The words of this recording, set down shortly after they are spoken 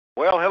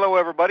Well, hello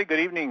everybody.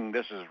 Good evening.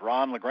 This is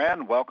Ron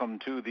LeGrand. Welcome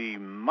to the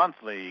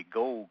monthly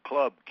Gold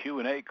Club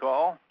Q&A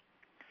call.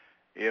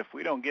 If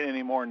we don't get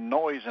any more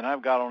noise than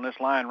I've got on this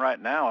line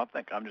right now, I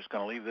think I'm just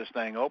going to leave this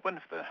thing open.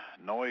 If the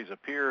noise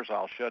appears,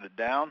 I'll shut it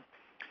down.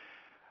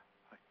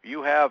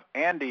 You have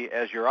Andy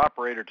as your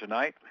operator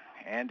tonight.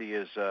 Andy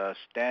is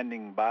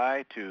standing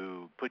by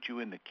to put you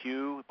in the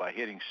queue by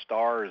hitting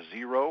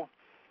 *0.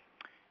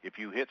 If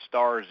you hit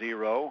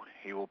 *0,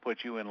 he will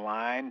put you in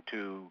line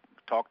to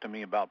talk to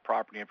me about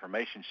property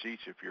information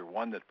sheets if you're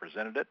one that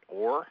presented it,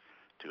 or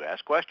to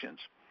ask questions.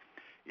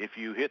 If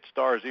you hit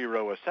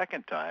 *0 a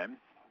second time,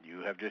 you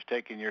have just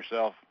taken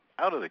yourself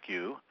out of the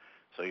queue,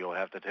 so you'll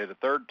have to hit a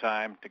third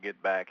time to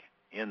get back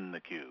in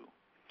the queue.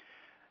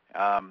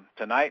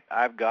 Tonight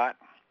I've got,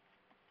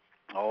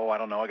 I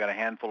got a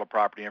handful of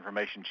property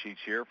information sheets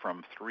here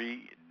from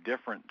 3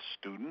 different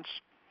students,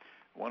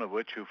 one of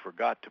which who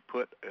forgot to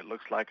put, it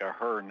looks like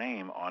her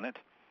name on it.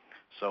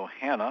 So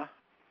Hannah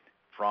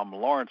from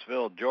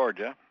Lawrenceville,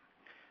 Georgia,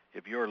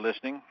 if you're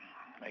listening,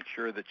 make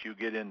sure that you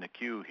get in the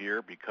queue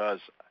here because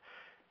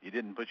you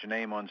didn't put your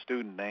name on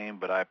student name,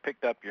 but I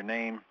picked up your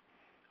name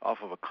off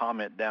of a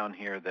comment down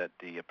here that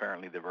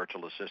apparently the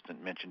virtual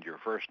assistant mentioned your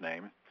first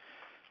name.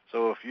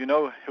 So if you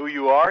know who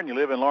you are and you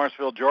live in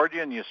Lawrenceville,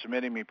 Georgia, and you're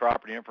submitting me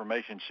property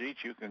information sheets,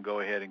 you can go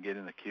ahead and get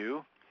in the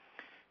queue.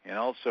 And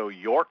also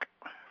York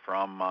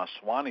from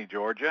Suwanee,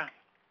 Georgia,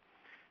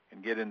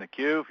 and get in the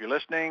queue if you're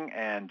listening,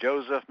 and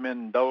Joseph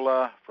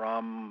Mendola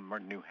from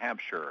New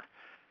Hampshire.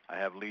 I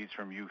have leads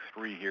from you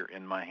 3 here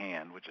in my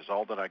hand, which is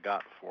all that I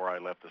got before I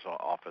left this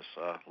office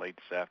late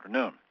this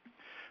afternoon.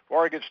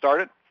 Before I get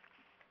started,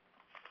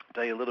 I'll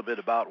tell you a little bit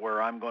about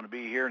where I'm going to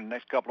be here in the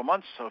next couple of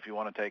months, so if you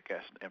want to take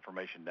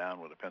information down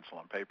with a pencil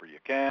and paper, you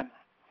can.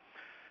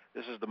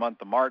 This is the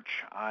month of March.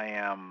 I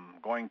am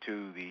going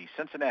to the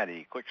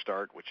Cincinnati Quick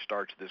Start, which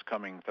starts this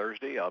coming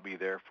Thursday. I'll be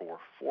there for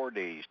 4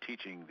 days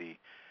teaching the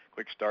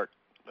Quick Start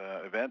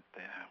event,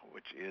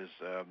 which is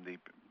the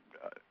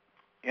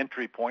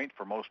entry point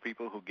for most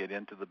people who get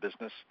into the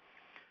business,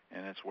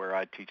 and it's where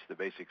I teach the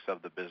basics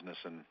of the business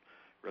and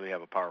really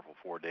have a powerful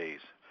 4 days.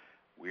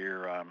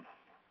 We're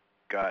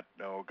got,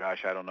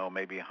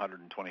 maybe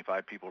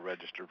 125 people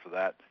registered for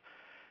that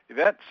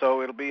event,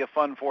 so it'll be a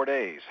fun 4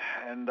 days.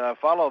 And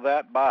follow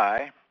that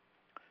by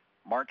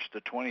March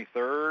the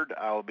 23rd,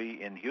 I'll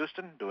be in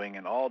Houston doing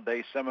an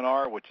all-day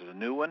seminar, which is a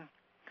new one.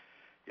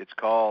 It's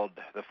called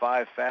The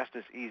 5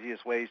 Fastest,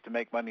 Easiest Ways to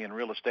Make Money in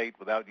Real Estate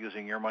Without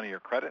Using Your Money or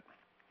Credit.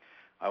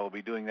 I will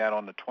be doing that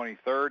on the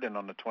 23rd, and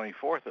on the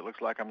 24th, it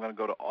looks like I'm going to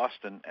go to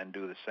Austin and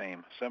do the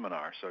same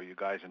seminar. So you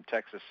guys in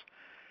Texas,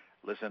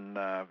 listen,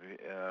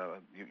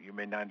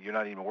 you're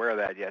not even aware of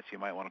that yet, so you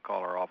might want to call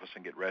our office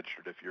and get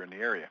registered if you're in the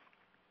area.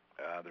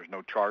 There's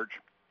no charge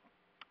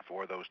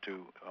for those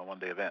 2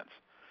 one-day events.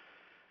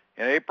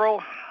 In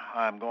April,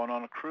 I'm going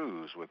on a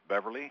cruise with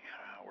Beverly.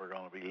 We're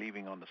going to be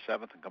leaving on the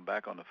 7th and come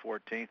back on the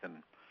 14th, and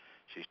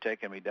she's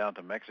taking me down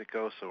to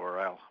Mexico, so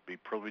I'll be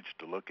privileged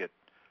to look at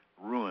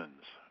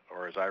ruins,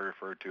 or as I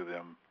refer to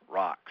them,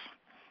 rocks.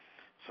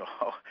 So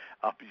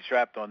I'll be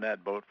strapped on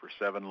that boat for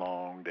 7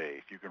 long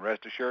days. You can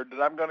rest assured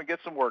that I'm going to get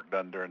some work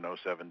done during those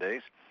 7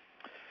 days.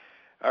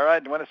 All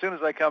right, as soon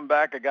as I come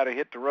back, I got to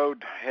hit the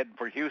road, heading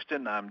for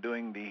Houston. I'm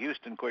doing the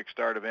Houston Quick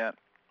Start event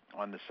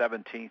on the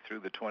 17th through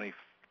the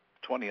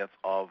 20th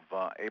of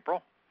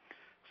April,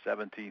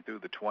 17th through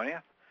the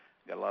 20th.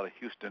 I got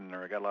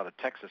a lot of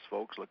Texas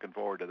folks looking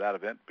forward to that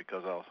event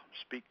because I'll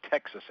speak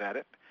Texas at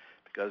it,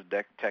 because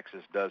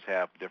Texas does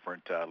have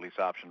different lease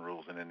option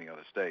rules than any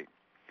other state.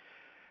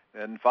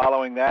 Then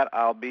following that,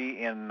 I'll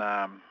be in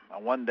a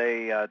 1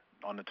 day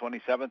on the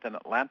 27th in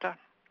Atlanta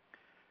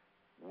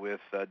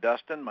with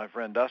Dustin, my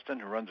friend Dustin,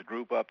 who runs a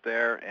group up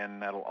there,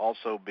 and that'll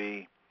also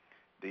be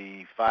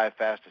the 5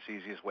 fastest,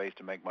 easiest ways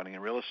to make money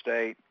in real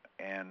estate.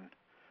 And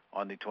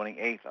on the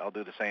 28th, I'll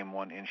do the same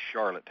one in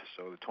Charlotte.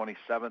 So the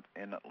 27th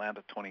in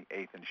Atlanta,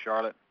 28th in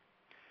Charlotte.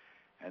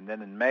 And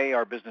then in May,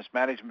 our business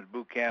management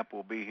boot camp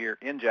will be here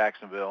in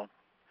Jacksonville,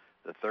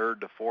 the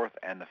 3rd, the 4th,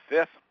 and the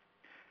 5th,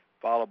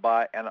 followed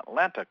by an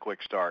Atlanta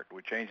Quick Start.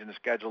 We're changing the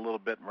schedule a little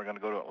bit, and we're going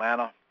to go to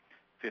Atlanta,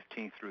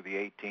 15th through the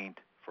 18th,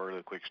 for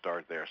the Quick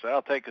Start there. So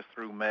that'll take us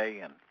through May,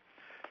 and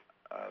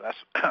that's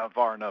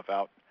far enough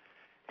out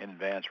in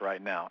advance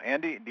right now.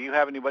 Andy, do you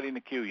have anybody in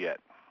the queue yet?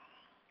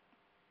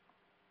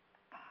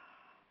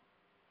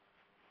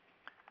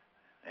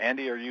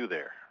 Andy, are you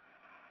there?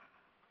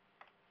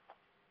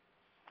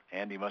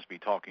 Andy must be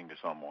talking to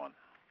someone.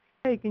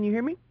 Hey, can you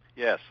hear me?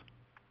 Yes.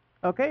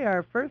 Okay,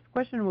 our first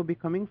question will be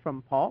coming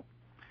from Paul.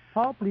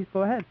 Paul, please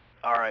go ahead.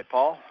 All right,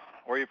 Paul,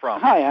 where are you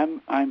from? Hi,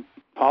 I'm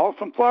Paul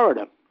from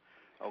Florida.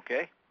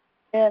 Okay.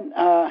 And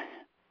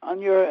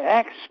on your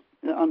acts,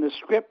 on the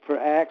script for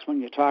acts,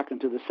 when you're talking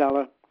to the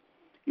seller,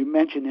 you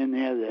mentioned in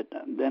there that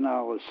then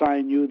I'll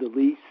assign you the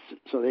lease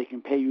so they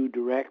can pay you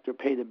direct or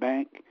pay the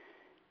bank.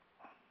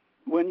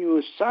 When you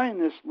assign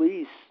this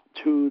lease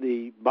to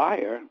the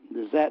buyer,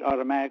 does that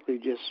automatically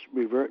just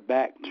revert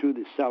back to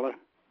the seller?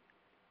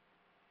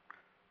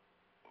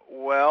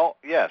 Well,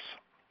 yes.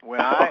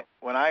 When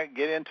I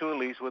get into a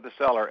lease with the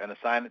seller and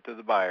assign it to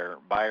the buyer,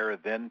 buyer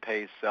then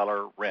pays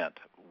seller rent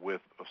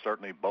with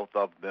certainly both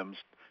of them's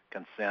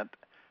consent,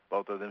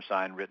 both of them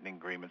sign written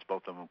agreements,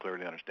 both of them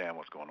clearly understand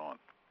what's going on.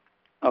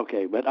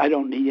 Okay, but I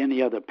don't need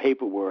any other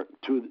paperwork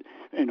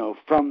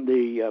from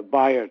the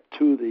buyer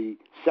to the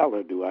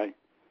seller, do I?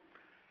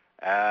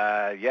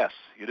 Yes,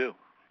 you do.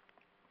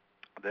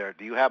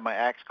 Do you have my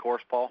ACTS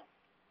course, Paul?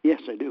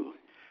 Yes, I do.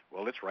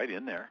 Well, it's right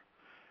in there.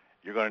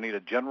 You're going to need a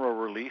general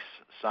release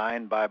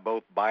signed by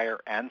both buyer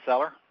and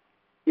seller.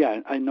 Yeah,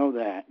 I know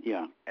that,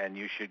 yeah. And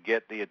you should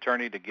get the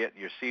attorney to get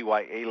your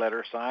CYA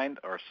letter signed,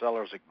 or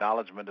seller's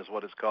acknowledgement is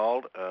what it's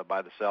called,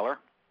 by the seller.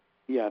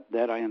 Yeah,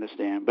 that I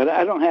understand. But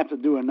I don't have to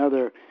do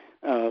another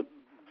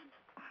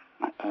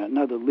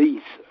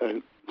lease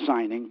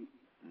signing.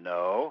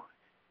 No.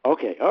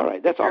 Okay, all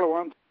right. That's all I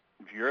want.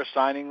 If you're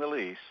assigning the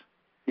lease,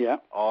 yeah,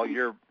 all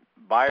your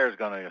buyer's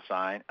going to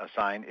assign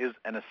is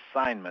an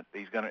assignment.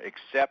 He's going to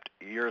accept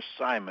your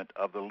assignment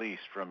of the lease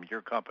from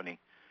your company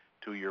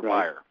to your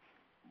buyer.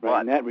 Right,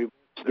 but and that reverts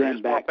there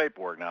is back. more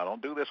paperwork now.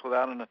 Don't do this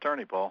without an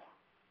attorney, Paul.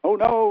 Oh,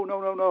 no.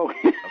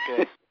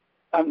 Okay.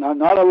 I'm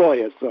not a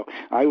lawyer, so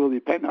I will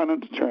depend on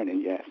an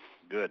attorney, yes.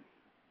 Good.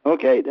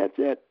 Okay, that's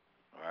it.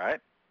 All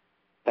right.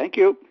 Thank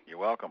you. You're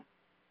welcome.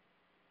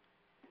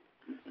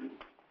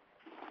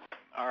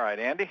 All right,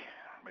 Andy.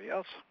 Anybody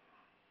else?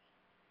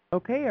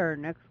 Okay, our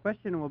next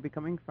question will be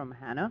coming from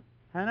Hannah.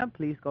 Hannah,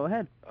 please go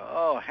ahead.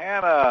 Oh,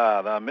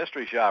 Hannah, the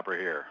mystery shopper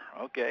here.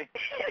 Okay.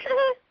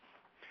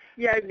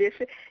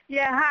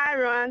 Hi,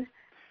 Ron.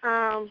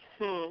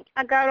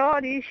 I got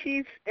all these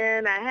sheets,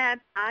 and I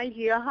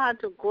hear how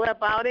to go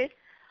about it,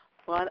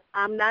 but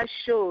I'm not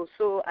sure,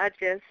 so I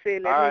just say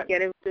let me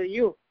get it to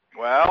you.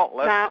 Well,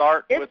 let's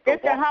start with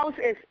if the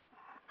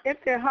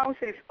house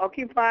is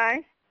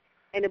occupied,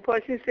 and the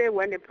person said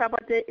when the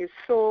property is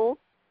sold,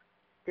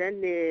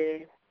 then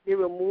they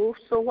will move.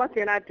 So what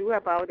can I do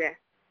about that?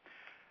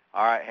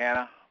 All right,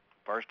 Hannah.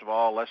 First of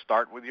all, let's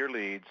start with your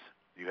leads.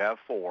 You have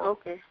 4.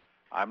 Okay.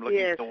 I'm looking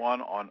at the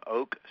one on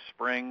Oak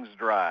Springs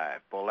Drive.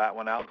 Pull that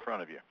one out in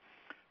front of you.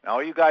 Now,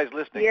 all you guys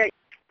listening,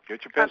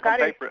 get your pencil and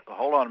paper.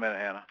 Hold on a minute,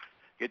 Hannah.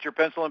 Get your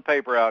pencil and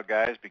paper out,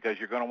 guys, because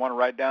you're going to want to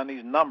write down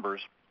these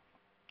numbers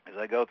as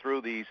I go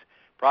through these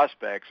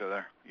prospects.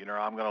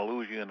 I'm going to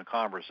lose you in the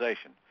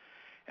conversation.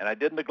 And I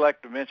did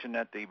neglect to mention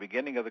at the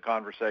beginning of the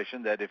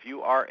conversation that if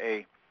you are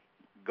a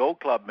Gold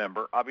Club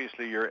member,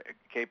 obviously you're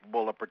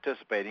capable of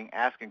participating,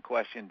 asking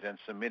questions, and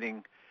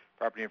submitting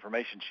property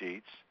information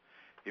sheets.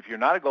 If you're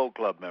not a Gold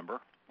Club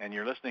member and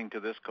you're listening to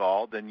this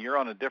call, then you're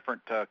on a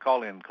different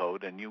call-in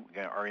code and you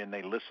are in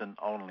a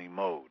listen-only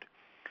mode.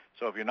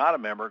 So if you're not a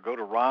member, go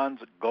to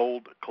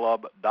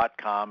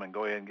ronsgoldclub.com and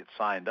go ahead and get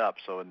signed up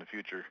so in the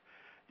future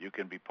you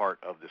can be part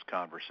of this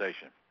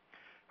conversation.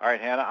 All right,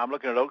 Hannah, I'm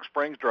looking at Oak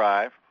Springs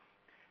Drive,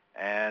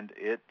 and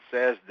it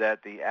says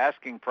that the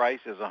asking price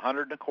is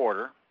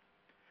 $125,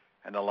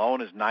 and the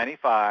loan is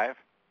 $95,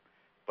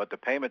 but the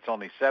payment's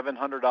only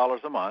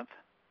 $700 a month.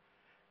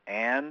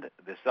 And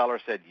the seller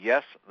said,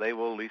 yes, they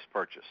will lease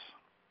purchase.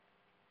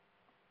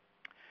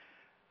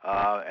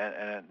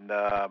 At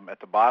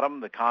the bottom,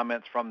 the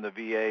comments from the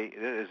VA.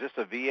 Is this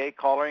a VA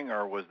calling,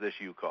 or was this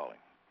you calling?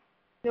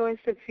 No,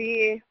 it's a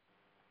VA.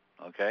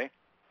 Okay.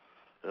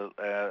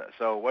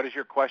 So what is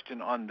your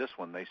question on this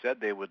one? They said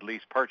they would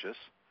lease purchase.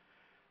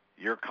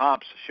 Your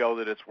comps show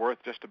that it's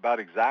worth just about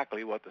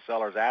exactly what the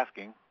seller's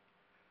asking.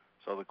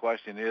 So the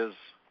question is,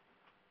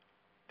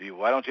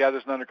 why don't you have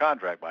this under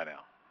contract by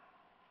now?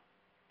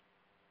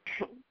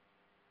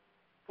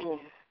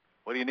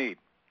 What do you need?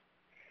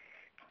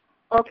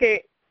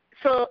 Okay,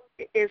 so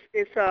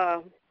it's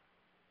a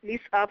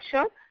lease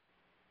option?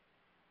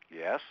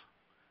 Yes.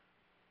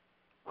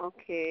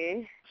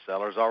 Okay.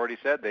 Sellers already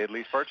said they'd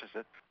lease purchase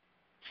it.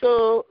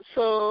 So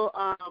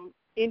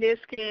in this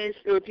case,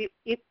 it would be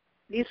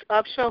lease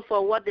option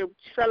for what the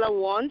seller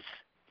wants,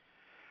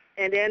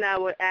 and then I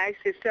would ask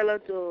the seller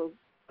to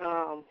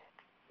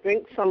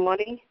bring some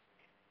money,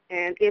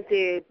 and if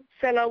the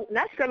seller,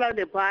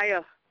 the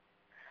buyer,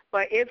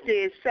 but if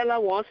the seller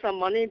wants some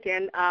money,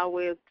 then I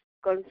will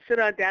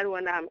consider that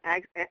when I'm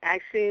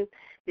asking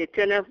the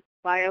tenant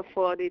buyer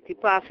for the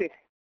deposit.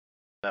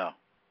 No.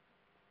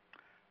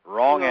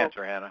 Wrong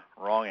answer, Hannah.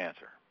 Wrong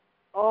answer.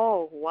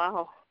 Oh,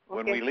 wow.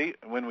 Okay.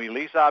 When we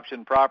lease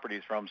option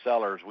properties from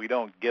sellers, we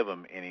don't give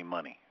them any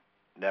money.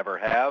 Never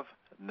have,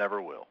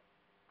 never will.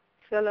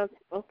 Seller,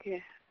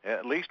 okay.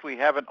 At least we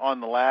haven't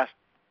on the last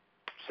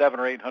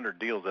 700 or 800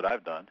 deals that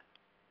I've done.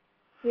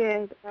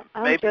 Yeah,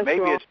 maybe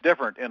it's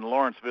different in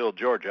Lawrenceville,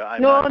 Georgia.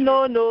 No.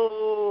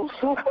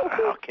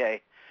 Okay.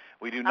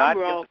 We do not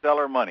give the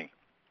seller money.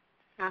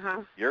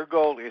 Uh-huh. Your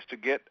goal is to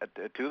get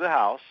to the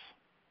house,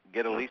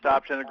 get a lease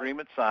option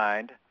agreement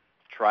signed,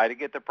 try to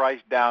get the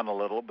price down a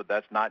little, but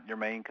that's not your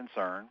main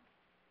concern.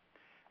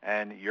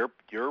 And your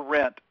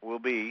rent will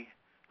be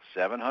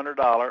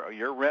 $700.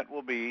 Your rent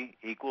will be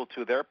equal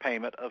to their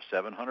payment of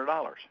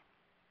 $700.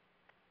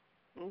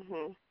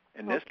 Mm-hmm.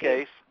 In this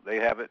case, they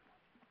have it.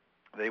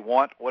 They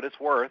want what it's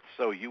worth,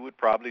 so you would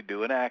probably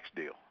do an axe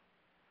deal.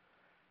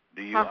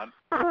 Do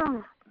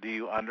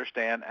you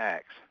understand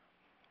acts?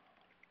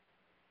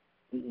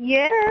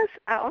 Yes,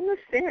 I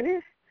understand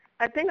it.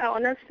 I think I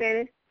understand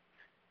it.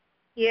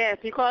 Yeah,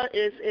 because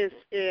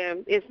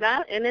it's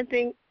not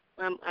anything.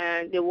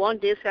 They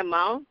want this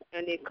amount,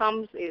 and it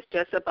comes. It's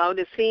just about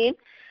the same.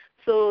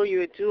 So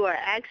you do an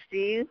act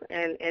deal,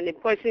 and the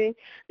person,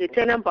 the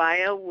tenant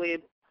buyer, will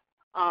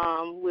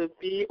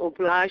be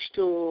obliged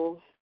to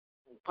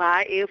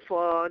buy it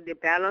for the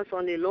balance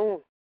on the loan.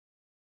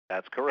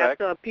 That's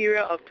correct. After a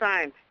period of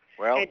time.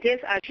 Well, and this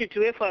I should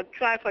do it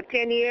try for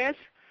 10 years.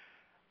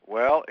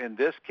 Well, in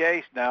this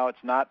case, now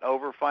it's not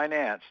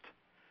over-financed,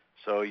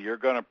 so you're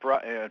going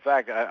to. In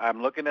fact,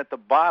 I'm looking at the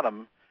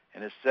bottom,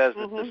 and it says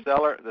that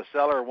the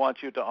seller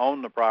wants you to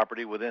own the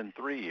property within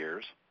 3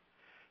 years.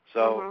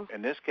 So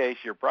in this case,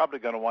 you're probably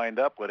going to wind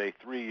up with a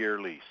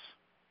 3-year lease,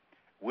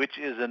 which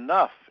is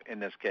enough in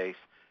this case,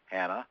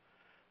 Hannah,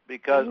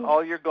 because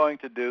all you're going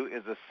to do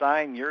is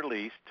assign your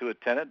lease to a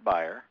tenant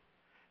buyer,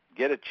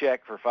 get a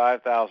check for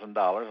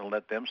 $5,000, and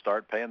let them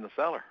start paying the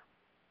seller.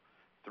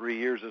 3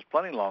 years is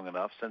plenty long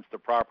enough since the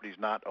property's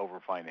not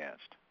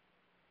over-financed.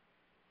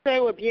 So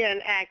it would be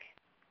an act.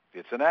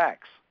 It's an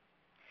act.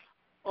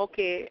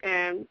 Okay,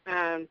 and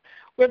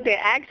with the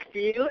act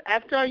deal,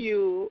 after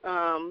you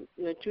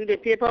do the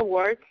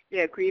paperwork, the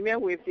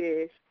agreement with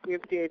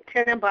the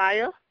tenant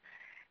buyer,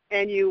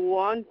 and you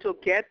want to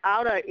get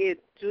out of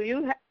it, do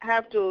you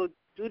have to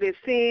do the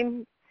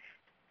same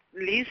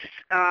lease?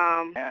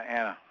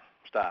 Anna,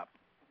 stop.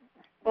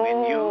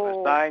 When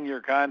you assign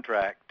your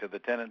contract to the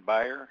tenant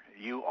buyer,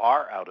 you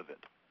are out of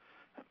it.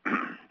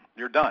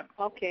 You're done.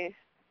 Okay.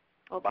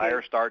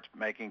 Buyer starts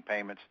making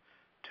payments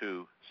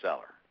to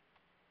seller.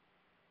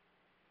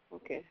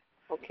 Okay.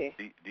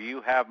 Do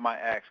you have my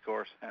ACTS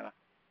course, Hannah?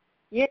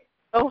 Yeah.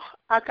 Oh,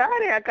 I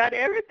got it. I got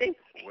everything.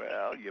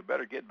 Well, you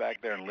better get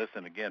back there and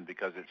listen again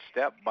because it's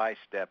step by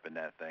step in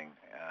that thing.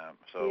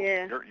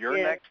 Your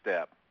next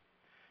step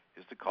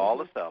is to call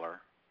the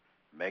seller,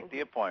 make the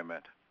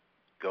appointment,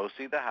 go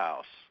see the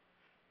house,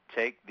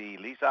 take the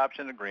lease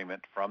option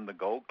agreement from the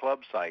Gold Club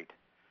site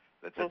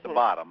that's at the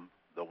bottom,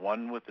 the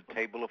one with the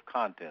table of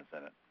contents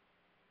in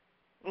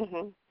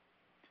it,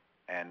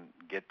 and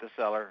get the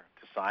seller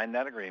to sign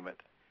that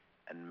agreement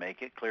and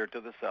make it clear to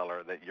the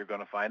seller that you're going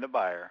to find a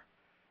buyer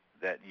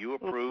that you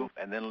approve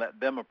and then let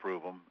them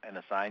approve them and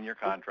assign your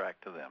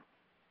contract to them.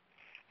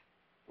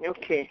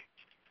 Okay.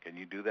 Can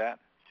you do that?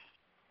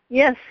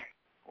 Yes.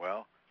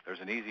 Well,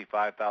 there's an easy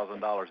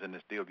 $5,000 in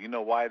this deal. Do you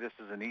know why this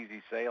is an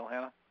easy sale,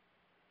 Hannah?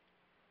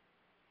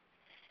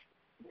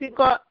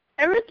 Because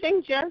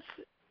everything just,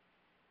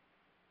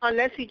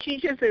 unless he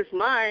changes his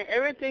mind,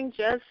 everything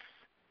just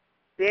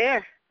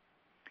there.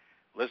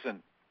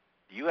 Listen,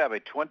 you have a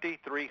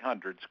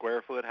 2,300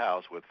 square foot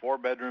house with 4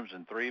 bedrooms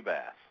and 3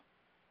 baths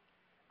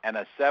and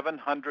a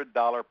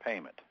 $700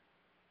 payment.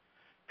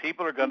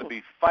 People are going to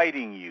be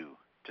fighting you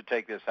to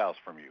take this house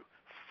from you,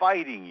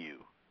 fighting you,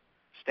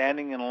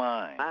 standing in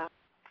line.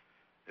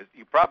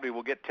 You probably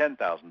will get $10,000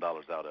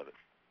 out of it.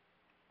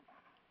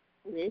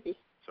 Maybe.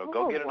 So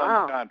go get it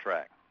under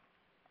contract.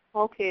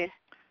 Okay.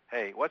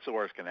 Hey, what's the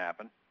worst can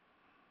happen?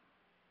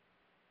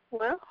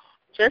 Well,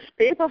 just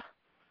paper.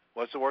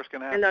 What's the worst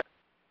can happen? And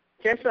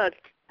just a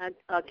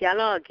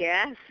gallon of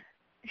gas.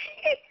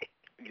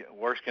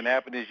 Worst can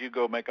happen is you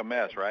go make a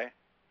mess, right?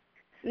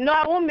 No,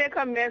 I won't make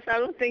a mess. I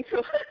don't think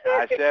so.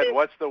 I said,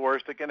 what's the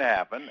worst that can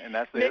happen? And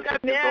that's the answer.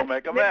 Go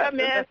make a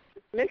mess.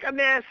 Make a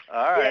mess.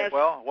 All right. Yes.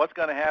 Well, what's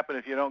going to happen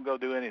if you don't go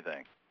do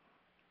anything?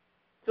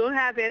 Don't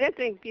have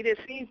anything. Be the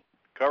same.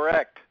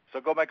 Correct. So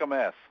go make a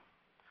mess.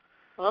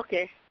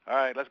 Okay. All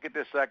right. Let's get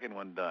this second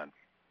one done.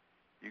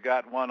 You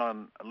got one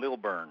on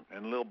Lilburn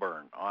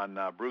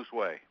on Bruce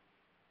Way.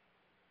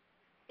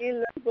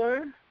 In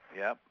Lilburn?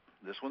 Yep.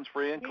 This one's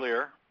free and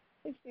clear.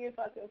 Let's see if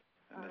I can.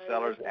 And the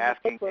seller's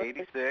asking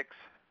 $86.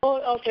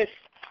 Oh, okay.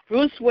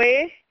 Bruce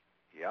Way?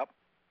 Yep.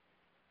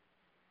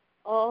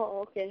 Oh,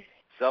 okay.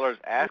 Seller's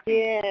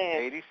asking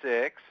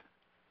 $86,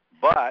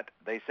 but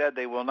they said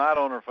they will not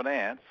owner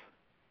finance,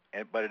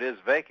 but it is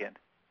vacant.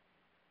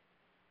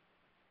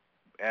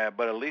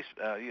 But at least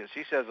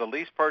she says a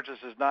lease purchase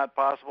is not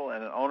possible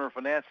and an owner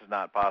finance is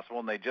not possible,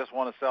 and they just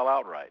want to sell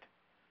outright.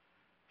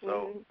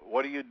 So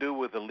what do you do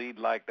with a lead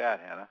like that,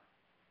 Hannah?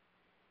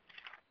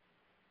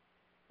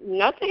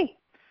 Nothing.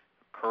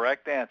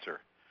 Correct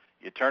answer.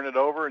 You turn it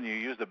over and you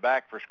use the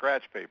back for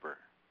scratch paper.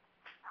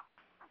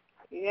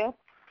 Yeah.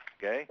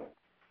 Okay?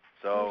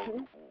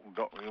 So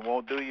it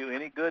won't do you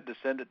any good to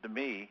send it to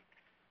me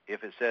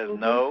if it says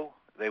no,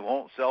 they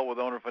won't sell with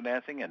owner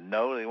financing, and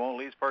no, they won't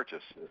lease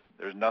purchase.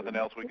 There's nothing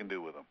else we can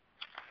do with them.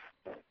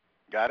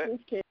 Got it?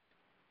 Okay.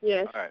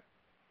 Yes. All right.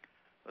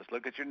 Let's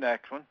look at your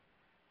next one.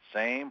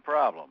 Same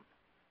problem.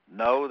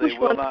 No, they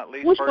will not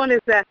lease purchase. Which one is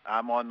that?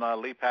 I'm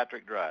on Lee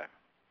Patrick Drive.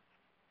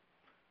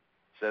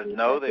 Says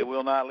no, they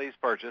will not lease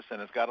purchase,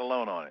 and it's got a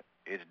loan on it.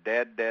 It's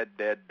dead, dead,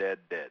 dead, dead,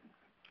 dead.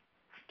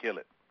 Kill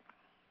it.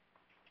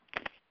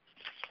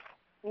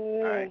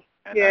 All right.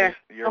 And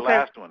your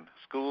last one,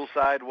 School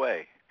Side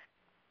Way.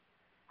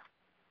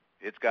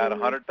 It's got a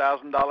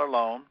 $100,000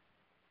 loan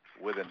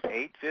with an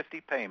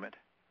 $850 payment.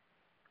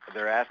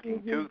 They're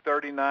asking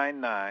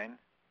 $239.9.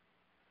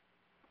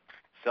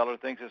 Seller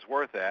thinks it's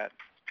worth that.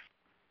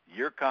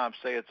 Your comps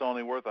say it's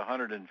only worth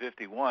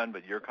 $151,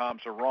 but your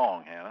comps are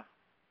wrong, Hannah.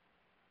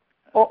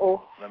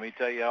 Uh-oh. Let me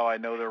tell you how I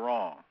know they're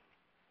wrong.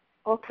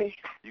 Okay.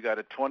 You got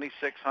a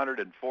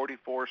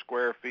 2,644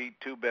 square feet,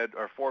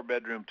 4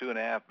 bedroom,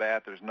 2.5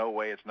 bath. There's no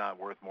way it's not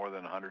worth more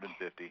than $150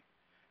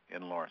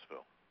 in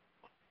Lawrenceville.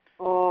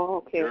 Oh,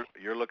 okay.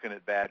 You're looking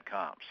at bad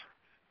comps.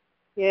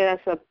 Yeah,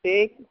 that's a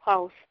big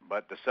house.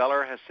 But the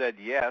seller has said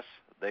yes,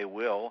 they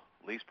will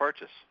lease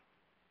purchase.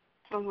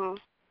 Uh-huh.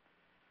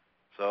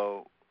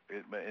 So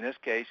in this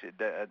case, at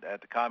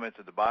the comments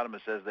at the bottom,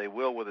 it says they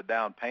will with a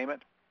down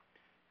payment.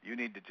 You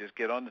need to just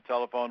get on the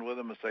telephone with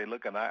them and say,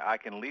 look, I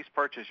can lease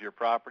purchase your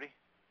property,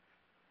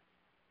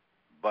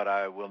 but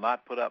I will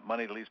not put up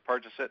money to lease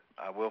purchase it.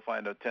 I will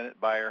find a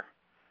tenant buyer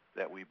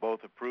that we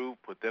both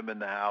approve, put them in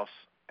the house,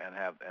 and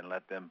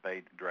let them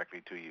pay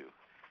directly to you.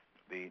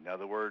 In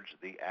other words,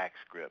 the ACT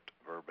script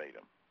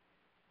verbatim.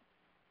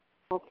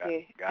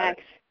 Okay. Got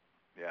it?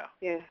 Yeah.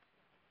 Yeah.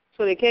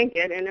 So they can't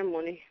get any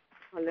money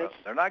unless... Well,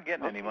 they're not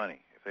getting any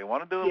money. If they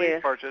want to do a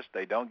lease purchase,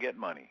 they don't get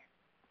money.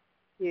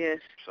 Yes.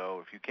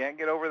 So if you can't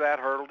get over that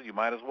hurdle, you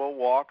might as well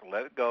walk,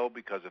 let it go,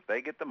 because if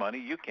they get the money,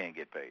 you can't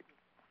get paid.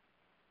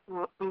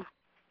 Yeah.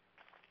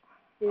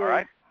 All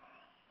right?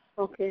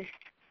 Okay.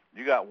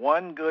 You got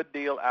one good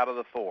deal out of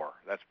the 4.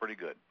 That's pretty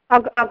good. I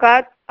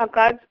got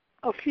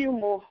a few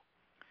more.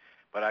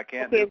 But I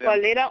can't do them. Okay, but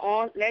later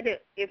on,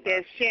 if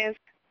there's chance.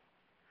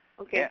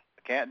 Okay.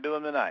 Can't do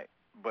them tonight.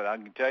 But I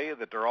can tell you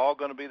that they're all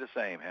going to be the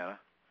same, Hannah.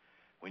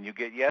 When you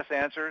get yes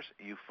answers,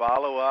 you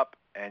follow up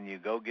and you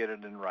go get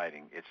it in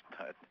writing. It's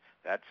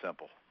that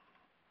simple.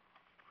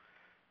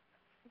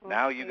 Okay.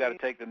 Now you got to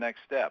take the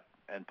next step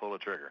and pull a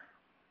trigger.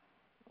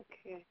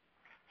 Okay.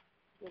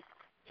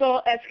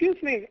 So,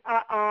 excuse me.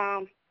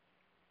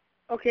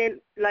 Okay,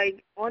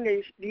 like on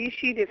the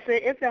sheet, it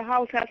says if the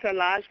house has a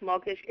large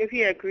mortgage, if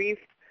you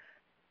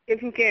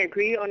can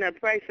agree on a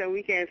price and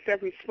we can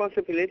accept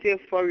responsibility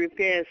for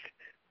repairs,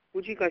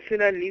 would you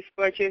consider lease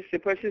purchase? The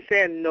person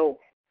said no.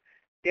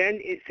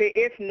 Then it say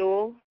if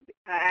no,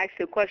 I ask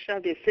the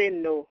question, they say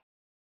no.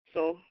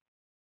 So.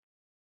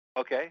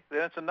 Okay,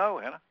 then it's a no,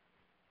 Hannah.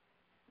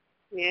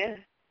 Yeah.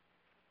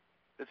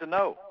 It's a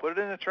no. Put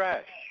it in the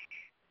trash.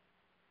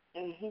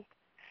 Mhm.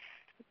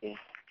 Yeah.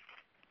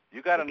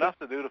 You got enough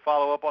to do to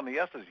follow up on the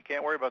yeses. You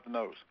can't worry about the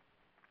nos.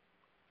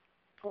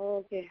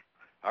 Okay.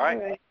 All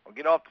right. Well,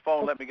 get off the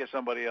phone. Let me get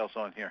somebody else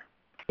on here.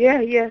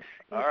 Yeah. Yes.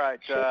 All right.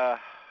 Sure.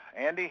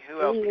 Andy,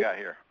 who else we got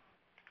here?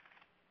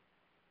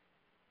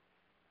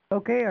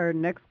 Okay, our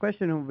next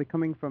question will be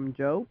coming from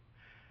Joe.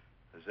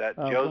 Is that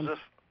Joseph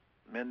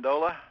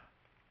Mendola?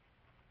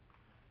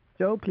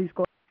 Joe, please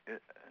go.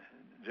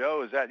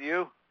 Joe, is that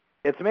you?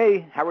 It's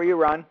me. How are you,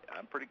 Ron?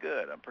 I'm pretty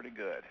good.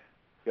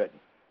 Good.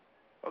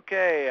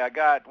 Okay, I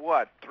got,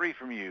 3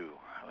 from you.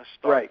 Let's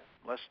start. Right.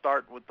 Let's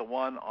start with the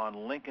one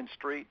on Lincoln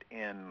Street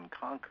in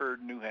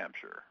Concord, New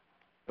Hampshire.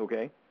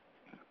 Okay.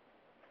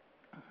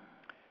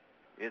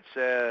 It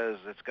says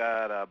it's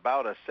got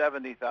about a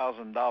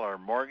 $70,000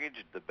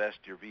 mortgage, the best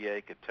your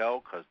VA could tell,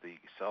 because the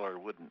seller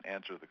wouldn't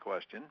answer the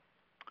question.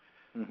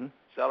 Mm-hmm.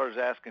 Seller's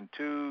asking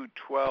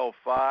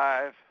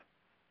 $212,500.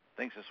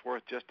 Thinks it's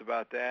worth just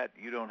about that.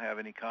 You don't have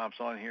any comps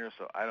on here,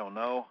 so I don't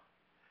know.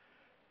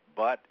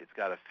 But it's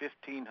got a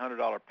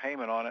 $1,500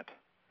 payment on it,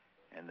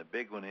 and the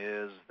big one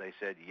is they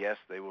said yes,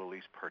 they will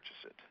lease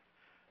purchase it.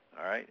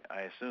 All right.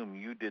 I assume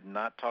you did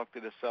not talk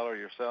to the seller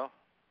yourself?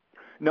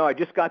 No, I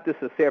just got this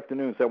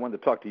afternoon, so I wanted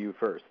to talk to you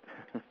first.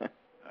 All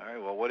right.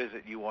 Well, what is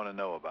it you want to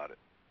know about it?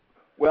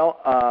 Well,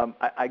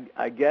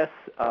 I guess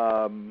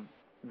I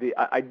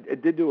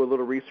did do a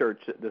little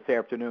research this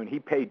afternoon. He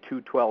paid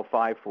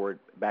 $212,500 for it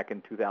back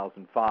in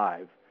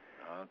 2005,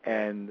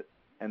 okay.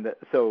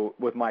 So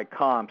with my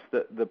comps,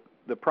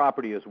 the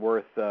property is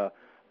worth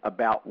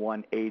about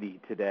 $180,000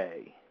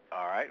 today.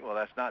 All right. Well,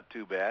 that's not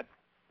too bad.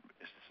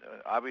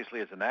 Obviously,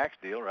 it's an axe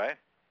deal, right?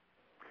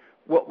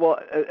 Well,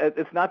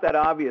 it's not that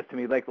obvious to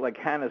me. Like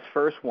Hannah's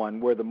first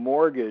one, where the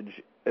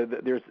mortgage,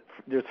 there's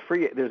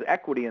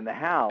equity in the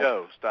house.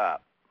 Joe,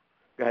 stop.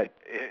 Go ahead.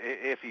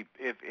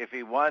 If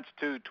he wants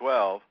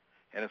 $212,000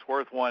 and it's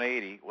worth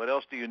 $180,000, what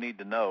else do you need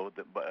to know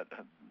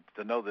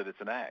to know that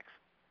it's an axe?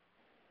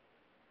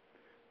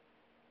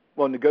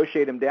 Well,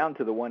 negotiate him down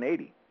to the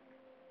 $180,000.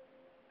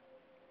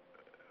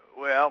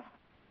 Well,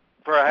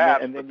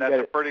 perhaps, and then but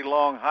that's a pretty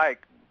long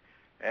hike.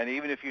 And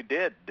even if you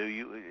did,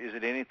 is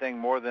it anything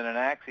more than an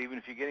axe? Even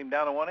if you get him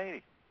down to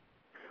 $180,000?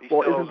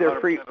 Well, isn't there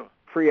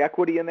free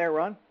equity in there,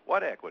 Ron?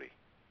 What equity?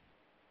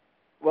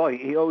 Well,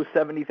 he owes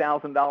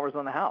 $70,000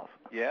 on the house.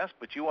 Yes,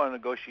 but you want to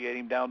negotiate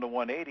him down to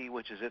 $180,000,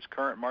 which is its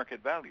current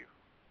market value.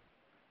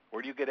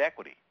 Where do you get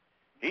equity?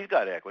 He's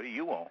got equity.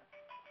 You won't.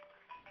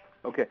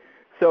 Okay,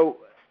 so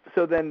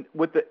then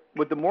with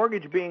the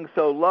mortgage being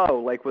so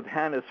low, like with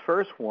Hannah's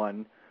first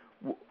one,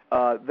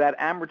 that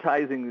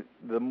amortizing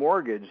the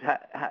mortgage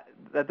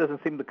that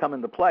doesn't seem to come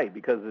into play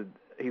because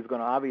he's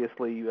going to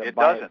obviously it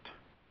buy doesn't.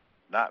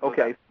 Not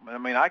Okay. I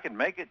mean, I can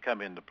make it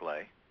come into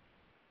play.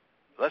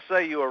 Let's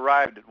say you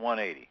arrived at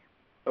 180.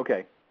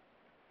 Okay.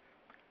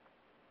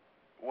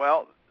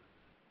 Well,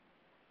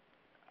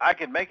 I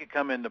can make it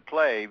come into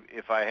play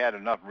if I had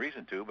enough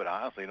reason to, but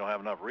I honestly don't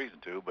have enough reason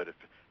to. But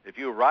if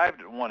you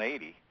arrived at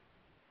 180,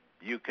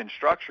 you can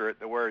structure it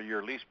to where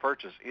your lease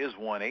purchase is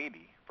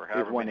 180 for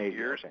however many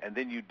years, okay. and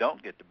then you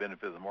don't get the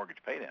benefit of the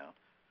mortgage paydown.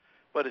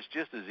 But it's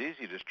just as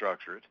easy to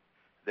structure it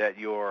that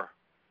your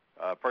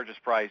purchase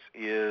price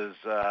is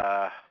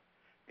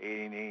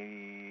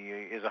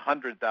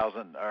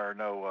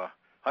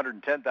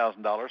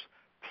 $110,000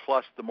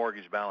 plus the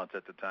mortgage balance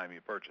at the time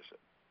you purchase it.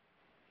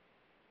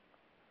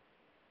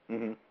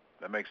 Mhm.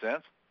 That makes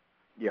sense?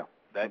 Yeah.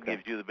 That Okay.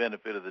 gives you the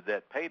benefit of the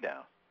debt pay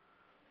down.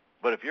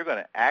 But if you're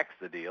going to axe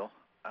the deal,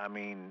 I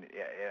mean,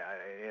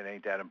 it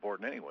ain't that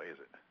important anyway, is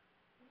it?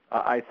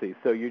 I see.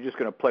 So you're just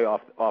going to play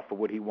off of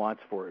what he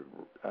wants for it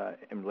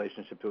in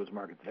relationship to his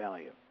market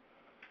value.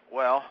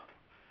 Well,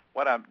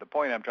 the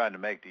point I'm trying to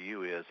make to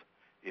you is,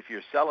 if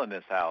you're selling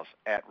this house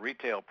at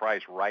retail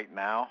price right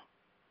now,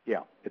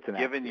 Yeah, it's an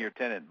giving asset. your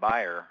tenant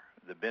buyer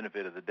the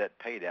benefit of the debt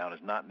pay down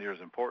is not near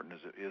as important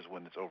as it is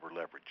when it's over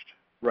leveraged.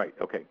 Right.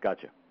 Okay.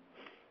 Gotcha.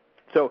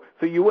 So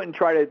you wouldn't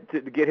try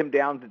to get him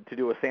down to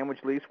do a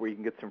sandwich lease where you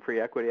can get some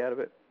free equity out of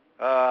it?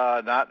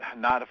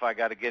 Not if I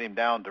got to get him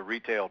down to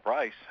retail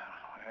price,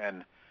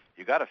 and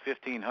you got a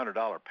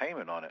 $1,500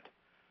 payment on it,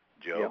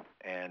 Joe,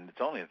 and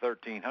it's only a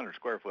 1,300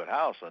 square foot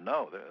house, so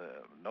no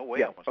way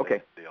Yeah, I want to okay.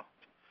 take this deal.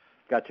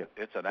 Gotcha.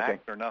 It's an Okay.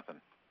 act or nothing.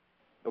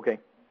 Okay.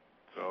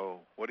 So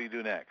what do you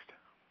do next?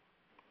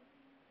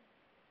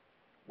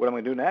 What I'm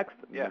going to do next?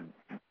 Yeah.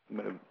 I'm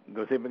going to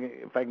go see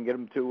if I can get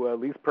him to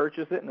lease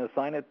purchase it and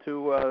assign it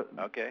to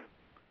Okay.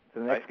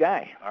 the next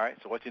guy. All right.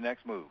 So what's your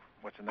next move?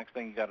 What's the next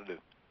thing you got to do?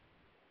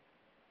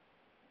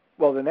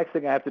 Well, the next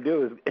thing I have to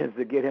do is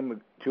to get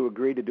him to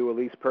agree to do a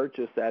lease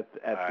purchase at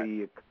right.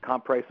 the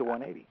comp price of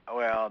 180.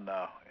 Well,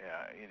 no.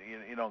 Yeah,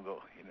 you don't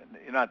go.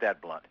 You're not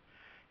that blunt.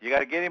 You got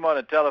to get him on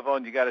the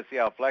telephone. You got to see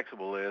how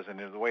flexible it is. And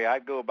the way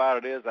I'd go about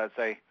it is, I'd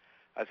say,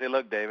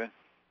 look, David,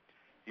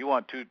 you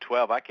want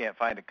 212. I can't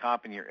find a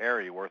comp in your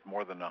area worth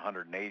more than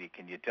 180.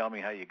 Can you tell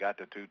me how you got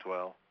to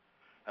 212?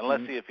 And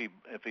let's see if he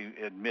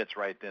admits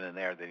right then and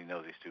there that he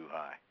knows he's too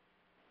high.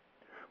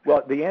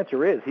 Well, the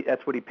answer is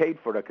that's what he paid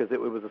for it because it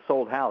was a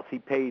sold house. He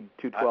paid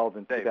 212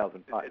 in Dave,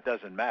 2005. It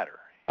doesn't matter.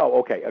 Oh,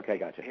 okay,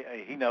 gotcha.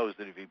 He knows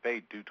that if he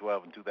paid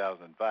 212 in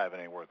 2005, it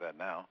ain't worth that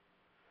now.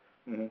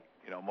 Mm-hmm.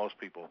 You know, most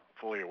people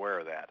fully aware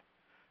of that.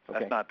 Okay.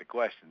 That's not the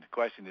question. The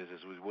question is he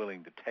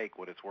willing to take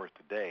what it's worth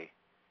today?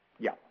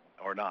 Yeah.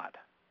 Or not?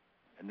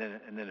 And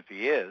then if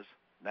he is,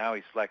 now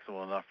he's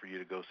flexible enough for you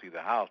to go see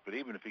the house. But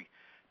even if he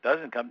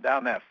doesn't come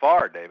down that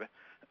far, David,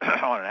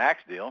 on an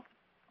axe deal,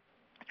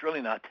 it's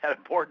really not that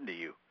important to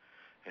you.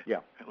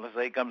 Yeah. Let's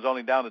say he comes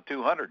only down to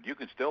 200, you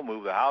can still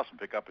move the house and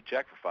pick up a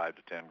check for $5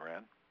 to $10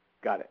 grand.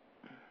 Got it.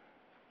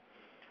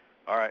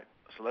 All right.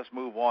 So let's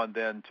move on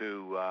then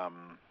to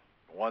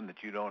one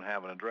that you don't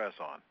have an address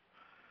on.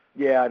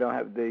 Yeah, I don't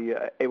have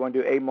the. Want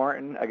to do A.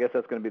 Martin? I guess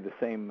that's going to be the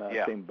same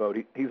same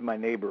boat. He's my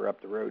neighbor up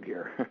the road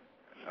here.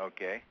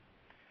 Okay.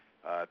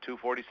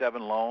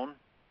 247 loan,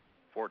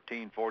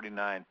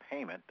 1449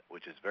 payment,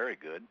 which is very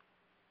good.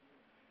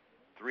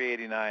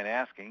 389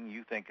 asking.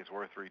 You think it's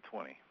worth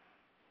 320.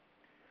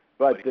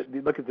 But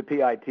look at the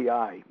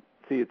PITI.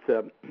 See, it's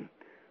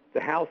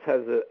the house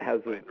has a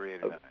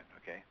 389.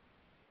 Okay.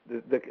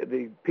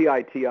 The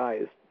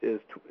PITI is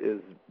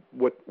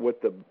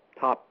what the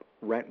top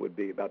rent would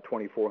be, about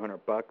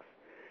 $2,400.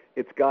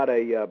 It's got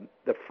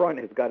the front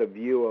has got a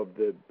view of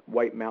the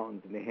White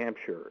Mountains in New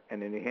Hampshire,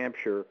 and in New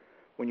Hampshire,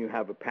 when you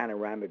have a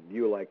panoramic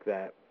view like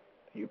that,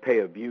 you pay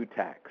a view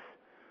tax.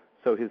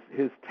 So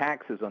his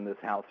taxes on this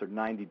house are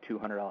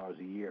 $9,200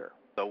 a year.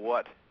 So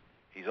what?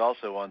 He's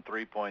also on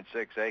 3.6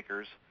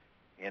 acres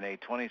in a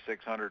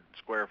 2,600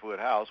 square foot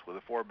house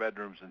with 4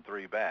 bedrooms and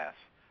 3 baths.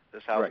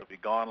 This house will be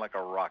gone like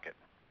a rocket.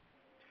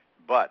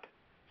 But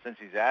since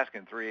he's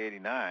asking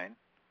 389,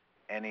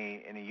 and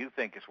you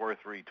think it's worth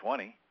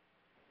 320,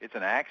 it's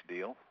an axe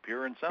deal,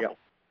 pure and simple. Yep.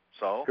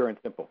 So pure and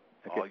simple.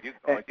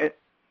 Okay.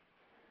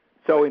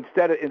 So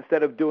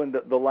instead of doing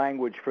the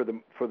language for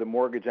the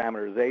mortgage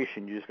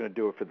amortization, you're just going to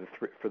do it for the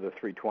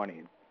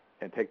 320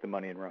 and take the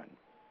money and run.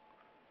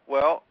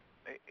 Well,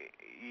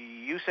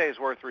 you say it's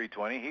worth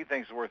 320. He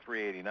thinks it's worth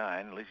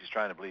 389. At least he's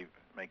trying to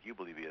make you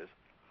believe he is.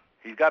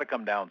 He's got to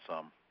come down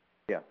some.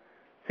 Yeah.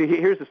 See,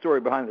 here's the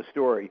story behind the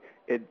story.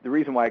 The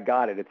reason why I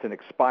got it, it's an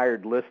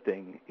expired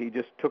listing. He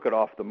just took it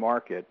off the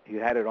market. He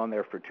had it on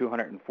there for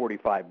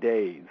 245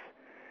 days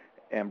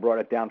and brought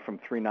it down from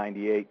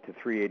 398 to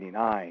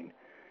 389.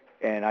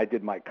 And I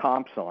did my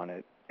comps on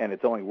it, and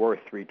it's only worth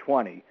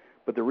 320.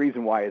 But the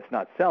reason why it's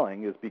not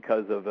selling is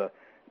because of a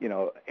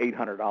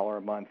 $800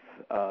 a month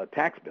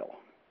tax bill.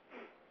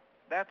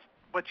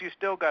 But you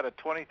still got a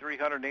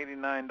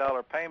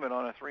 $2,389 payment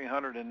on a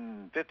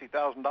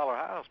 $350,000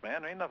 house,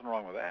 man. There ain't nothing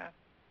wrong with that.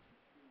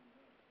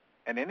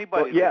 And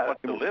anybody that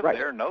wants to live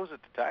there knows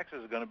that the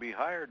taxes are going to be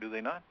higher, do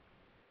they not?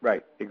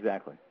 Right,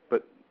 exactly.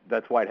 But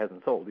that's why it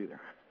hasn't sold either.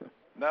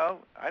 No,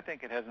 I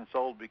think it hasn't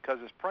sold because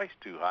it's priced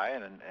too high,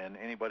 and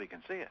anybody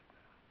can see it.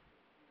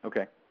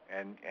 Okay.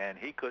 And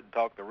he couldn't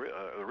talk the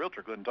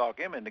realtor couldn't talk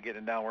him into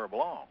getting down where it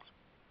belongs.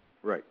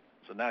 Right.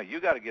 So now you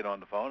got to get on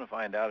the phone and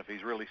find out if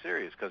he's really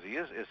serious, because he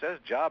is. It says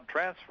job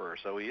transfer,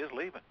 so he is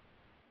leaving.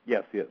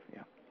 Yes, he is.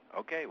 Yeah.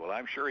 Okay. Well,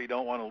 I'm sure he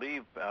don't want to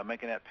leave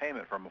making that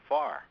payment from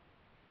afar.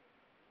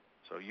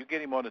 So you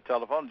get him on the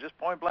telephone, just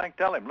point blank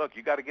tell him, look,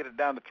 you got to get it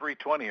down to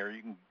 320, or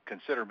you can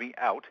consider me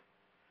out.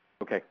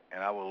 Okay.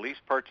 And I will lease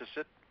purchase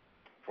it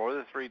for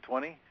the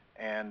 320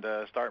 and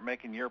start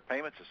making your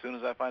payments as soon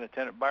as I find a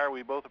tenant buyer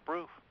we both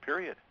approve.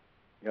 Period.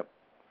 Yep.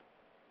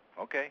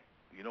 Okay.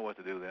 You know what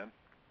to do then.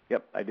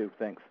 Yep, I do.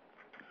 Thanks.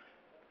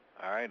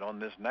 All right, on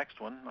this next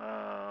one,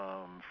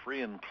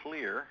 free and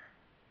clear,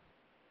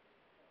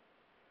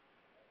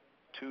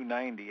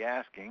 290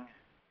 asking.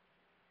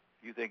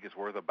 You think it's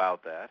worth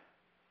about that.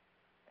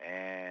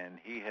 And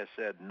he has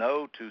said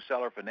no to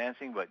seller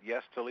financing, but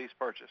yes to lease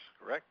purchase,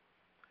 correct?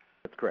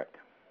 That's correct.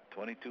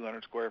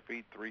 2,200 square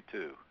feet,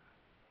 3.2.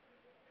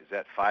 Is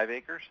that 5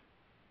 acres?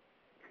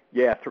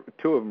 Yeah,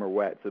 two of them are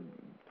wet.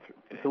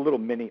 It's a little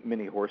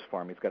mini horse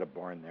farm. He's got a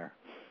barn there.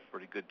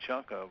 Pretty good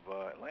chunk of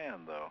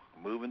land, though.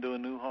 Moving to a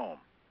new home.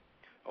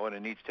 Oh, and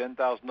it needs $10,000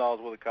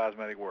 worth of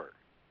cosmetic work.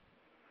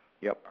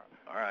 Yep.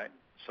 All right.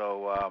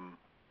 So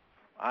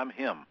I'm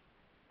him.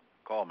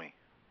 Call me.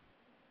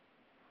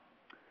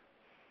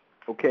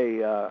 Okay,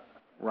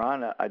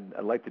 Ron,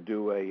 I'd like to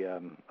do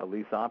a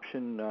lease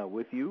option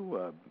with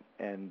you,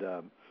 and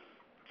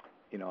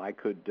you know, I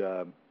could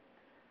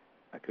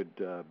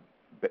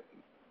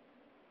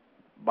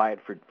buy it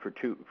for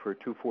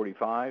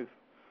 $245,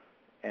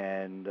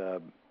 and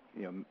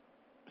you know,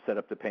 set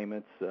up the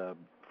payments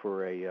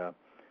for a you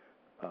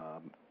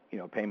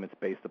know, payments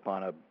based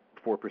upon a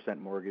 4%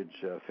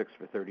 mortgage fixed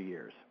for 30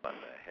 years. What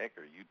the heck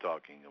are you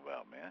talking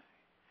about, man?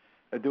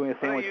 Doing a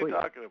sandwich lease. What are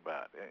you talking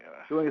about?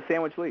 Doing a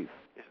sandwich lease.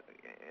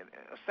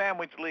 A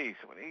sandwich lease.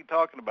 What are you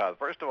talking about?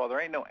 First of all,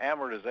 there ain't no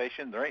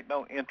amortization. There ain't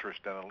no interest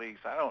in a lease.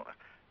 I don't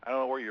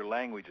know where your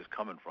language is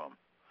coming from.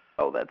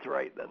 Oh, that's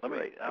right. Let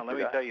me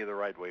tell you the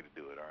right way to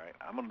do it. All right.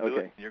 I'm going to do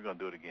it, and you're going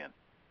to do it again.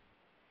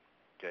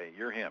 Okay.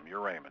 You're him.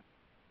 You're Raymond.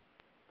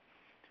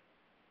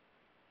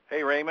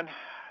 Hey, Raymond.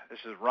 This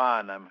is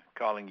Ron. I'm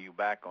calling you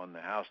back on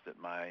the house that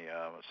my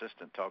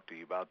assistant talked to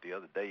you about the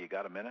other day. You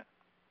got a minute?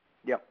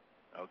 Yep.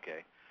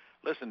 Okay.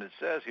 Listen, it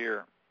says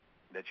here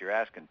that you're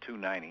asking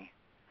 $290.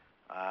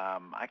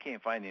 I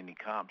can't find any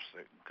comps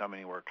that come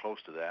anywhere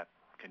close to that.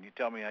 Can you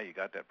tell me how you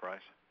got that price?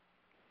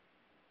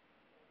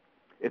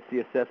 It's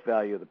the assessed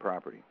value of the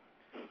property.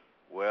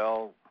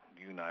 Well,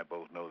 you and I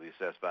both know the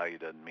assessed value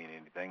doesn't mean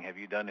anything. Have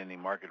you done any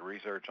market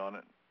research on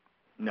it?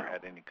 No. Or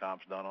had any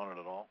comps done on it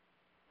at all?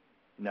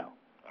 No.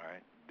 All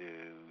right. Do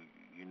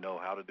you know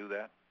how to do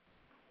that?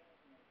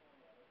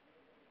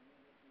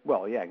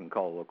 Well, yeah, I can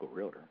call a local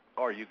realtor.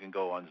 Or you can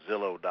go on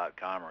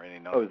Zillow.com or any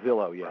Oh,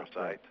 Zillow, yeah. website.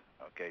 Right.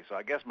 Okay, so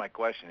I guess my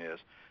question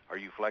is, are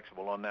you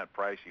flexible on that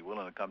price? Are you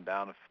willing to come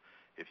down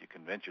if you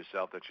convince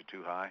yourself that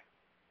you're too high?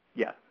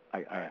 Yeah, I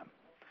am.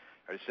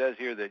 It says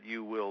here that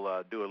you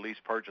will do a lease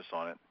purchase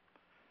on it.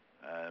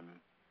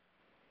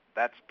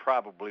 That's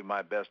probably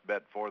my best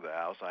bet for the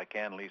house. I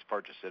can lease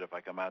purchase it if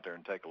I come out there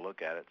and take a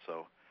look at it.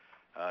 So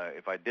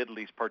if I did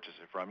lease purchase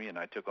it from you and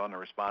I took on the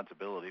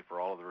responsibility for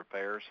all of the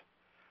repairs,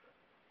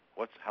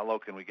 how low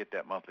can we get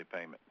that monthly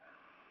payment?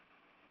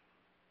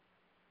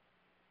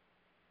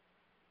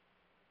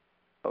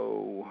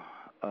 Oh,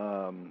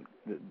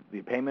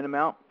 the payment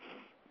amount?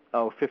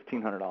 Oh,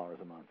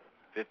 $1,500 a month.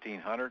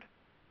 $1,500?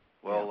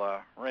 Well,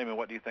 yeah. Raymond,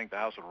 what do you think the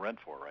house would rent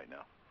for right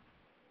now?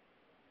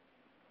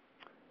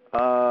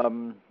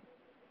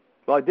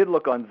 Well, I did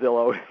look on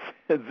Zillow.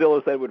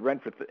 Zillow said it would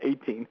rent for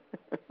 $18.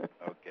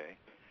 Okay.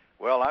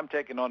 Well, I'm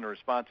taking on the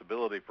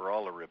responsibility for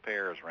all the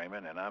repairs,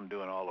 Raymond, and I'm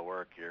doing all the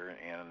work here,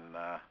 and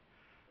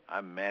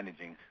I'm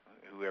managing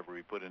whoever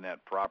we put in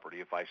that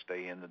property if I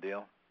stay in the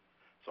deal.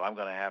 So I'm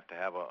going to have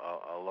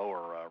a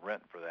lower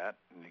rent for that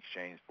in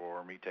exchange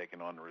for me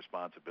taking on the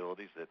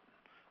responsibilities that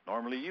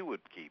normally you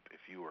would keep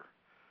if you were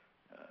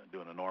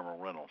doing a normal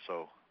rental.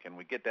 So can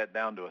we get that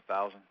down to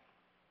 1,000?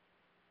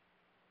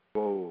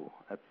 Whoa,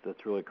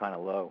 that's really kind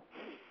of low.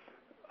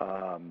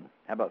 How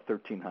about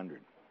 1,300?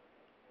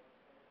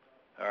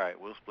 All right,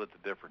 we'll split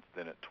the difference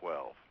then at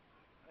 12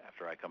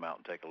 after I come out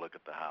and take a look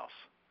at the house.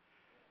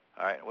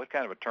 All right, what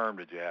kind of a term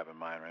did you have in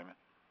mind, Raymond?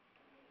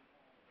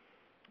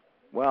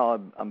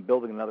 Well, I'm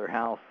building another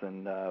house,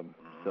 and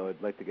so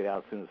I'd like to get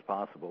out as soon as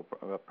possible,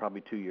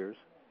 probably 2 years.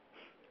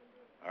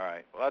 All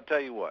right. Well, I'll tell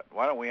you what.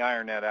 Why don't we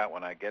iron that out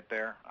when I get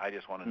there? I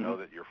just want to know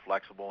that you're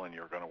flexible and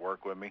you're going to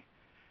work with me.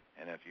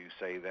 And if you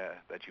say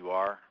that you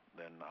are,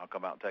 then I'll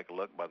come out and take a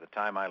look. By the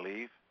time I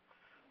leave,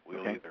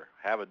 we'll either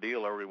have a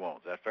deal or we won't.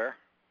 Is that fair?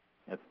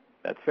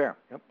 That's fair.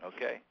 Yep.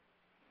 Okay.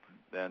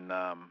 Then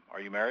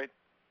are you married?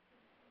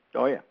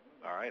 Oh, yeah.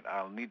 All right.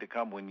 I'll need to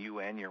come when you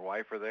and your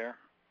wife are there.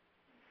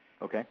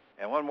 Okay.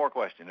 And one more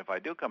question. If I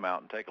do come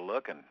out and take a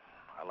look and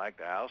I like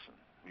the house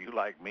and you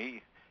like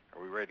me,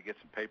 are we ready to get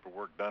some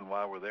paperwork done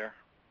while we're there?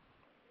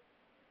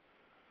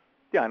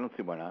 Yeah, I don't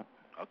see why not.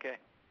 Okay.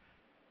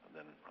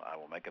 Then I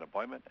will make an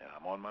appointment, and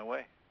I'm on my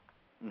way.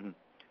 Mm-hmm.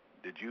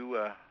 Did you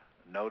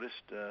notice,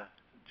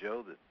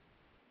 Joe, that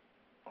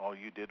all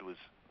you did was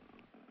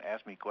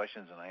ask me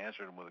questions, and I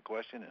answered them with a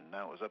question, and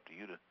now it was up to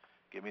you to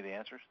give me the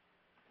answers?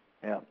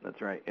 Yeah, that's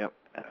right. Yep,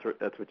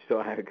 that's what you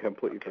saw. I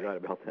completely forgot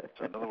about that.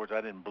 So in other words,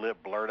 I didn't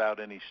blurt out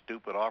any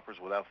stupid offers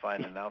without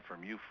finding out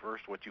from you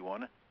first what you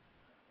wanted?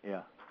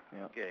 Yeah,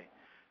 yeah. Okay.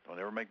 Don't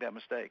ever make that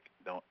mistake.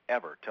 Don't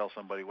ever tell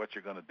somebody what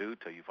you're going to do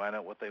till you find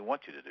out what they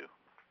want you to do.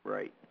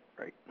 Right,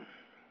 right.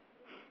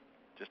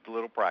 Just a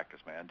little practice,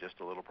 man, just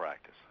a little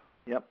practice.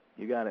 Yep,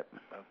 you got it.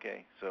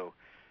 Okay, so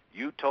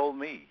you told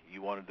me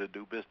you wanted to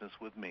do business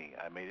with me.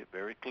 I made it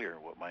very clear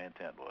what my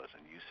intent was,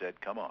 and you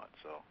said, come on.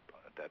 So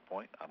at that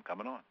point, I'm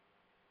coming on.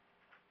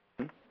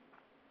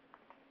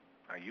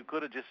 Now, you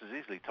could have just as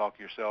easily talked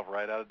yourself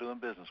right out of doing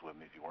business with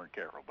me if you weren't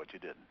careful, but you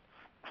didn't.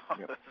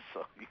 Yep.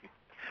 So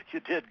you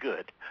did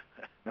good.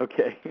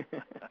 Okay.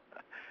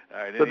 All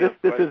right. So this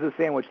is a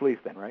sandwich lease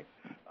then, right?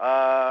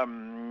 I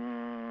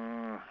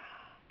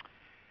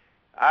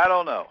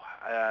don't know.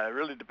 It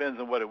really depends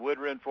on what it would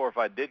rent for. If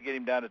I did get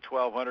him down to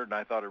 $1,200 and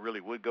I thought it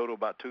really would go to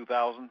about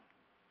 $2,000,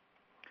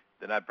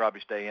 then I'd probably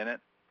stay in it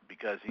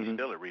because he's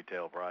still at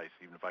retail price,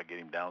 even if I get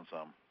him down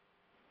some.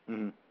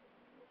 Mm-hmm.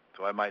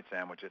 So I might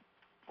sandwich it,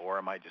 or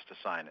I might just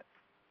assign it.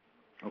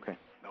 Okay.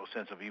 No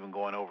sense of even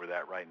going over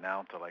that right now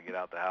until I get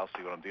out the house,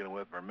 see what I'm dealing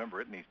with.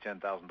 Remember, it needs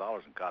 $10,000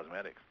 in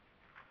cosmetics.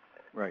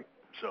 Right.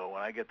 So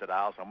when I get to the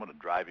house, I'm going to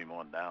drive him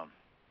on down.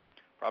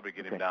 Probably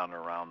get him down to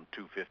around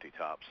 $250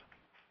 tops.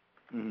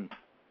 Mm-hmm.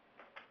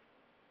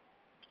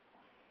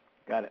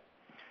 Got it.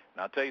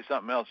 Now, I'll tell you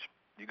something else.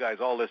 You guys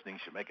all listening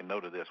should make a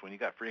note of this. When you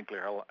got free and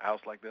clear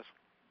house like this,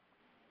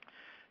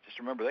 just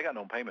remember they got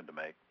no payment to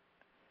make.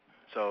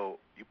 So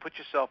you put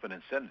yourself an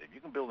incentive.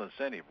 You can build an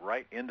incentive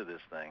right into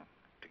this thing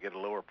to get a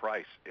lower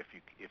price if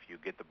you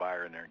get the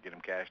buyer in there and get him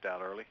cashed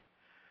out early.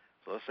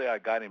 So let's say I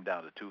got him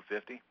down to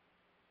 $250.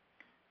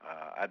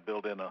 I'd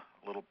build in a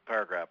little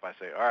paragraph. I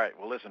say, all right,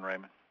 well, listen,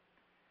 Raymond,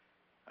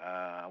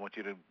 I want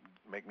you to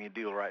make me a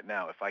deal right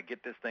now. If I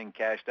get this thing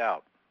cashed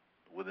out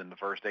within the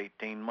first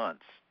 18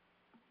 months,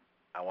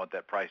 I want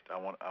that price. I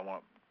want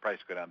price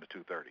to go down to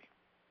 $230.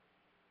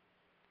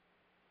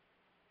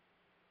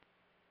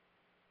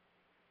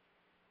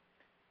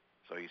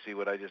 So you see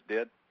what I just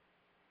did?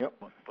 Yep.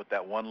 Put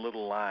that one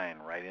little line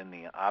right in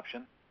the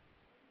option,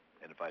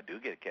 and if I do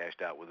get it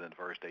cashed out within the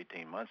first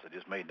 18 months, I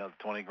just made another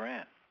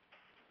 $20,000.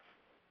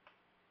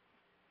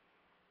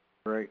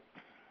 Right.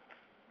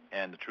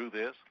 And the truth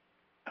is,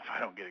 if I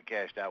don't get it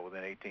cashed out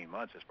within 18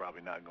 months, it's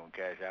probably not going to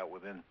cash out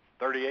within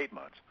 38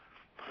 months.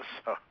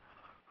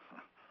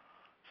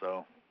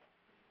 So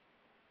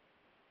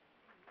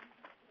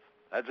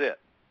that's it.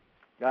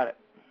 Got it.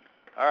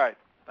 All right.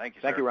 Thank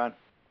you, sir. Thank you, Ron.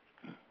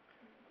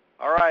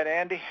 All right,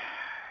 Andy.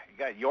 You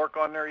got York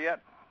on there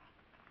yet?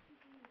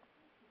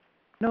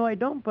 No, I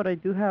don't, but I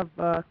do have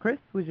Chris.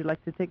 Would you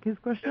like to take his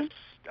question? Yes,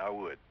 I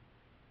would.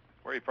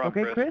 Where are you from,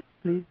 Okay, Chris,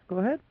 please go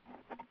ahead.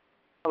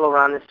 Hello,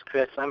 Ron. This is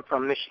Chris. I'm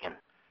from Michigan.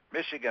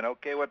 Michigan.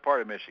 Okay, what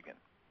part of Michigan?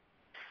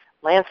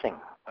 Lansing.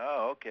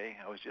 Oh, okay.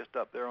 I was just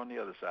up there on the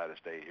other side of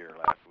state here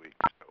last week.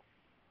 So.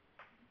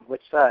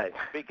 Which side?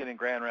 Speaking in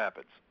Grand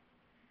Rapids.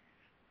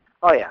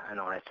 Oh, yeah, I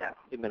know where it's at.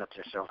 We've been up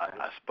there several times.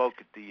 I spoke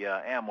at the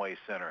Amway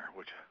Center,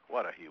 which,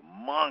 what a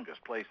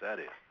humongous place that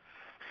is.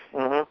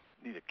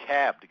 Mm-hmm. Need a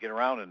cab to get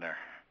around in there.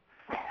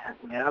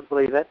 Yeah, I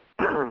believe it.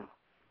 It's a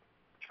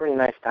pretty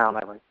nice town.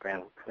 I like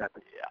Grand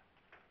Rapids. Yeah.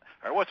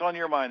 All right, what's on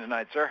your mind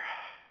tonight, sir?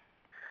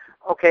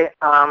 Okay,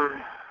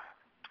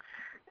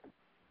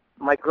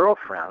 my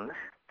girlfriend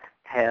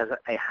has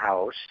a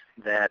house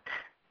that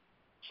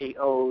she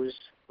owes,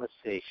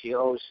 she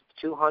owes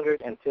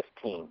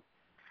 $215.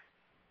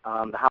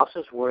 The house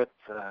is worth,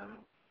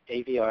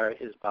 AVR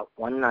is about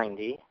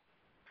 $190.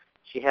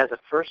 She has a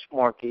first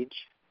mortgage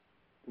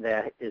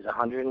that is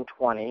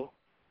 $120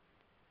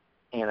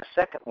 and a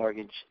second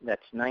mortgage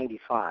that's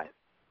 $95.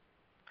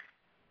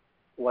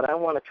 What I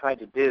want to try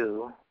to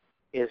do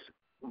is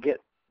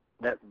get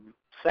that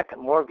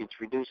second mortgage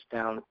reduced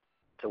down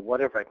to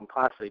whatever I can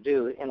possibly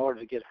do in order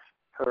to get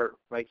her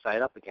right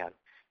side up again.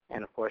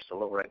 And, of course, the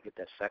lower I get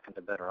that second,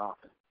 the better off.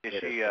 Is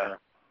she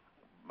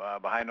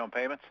behind on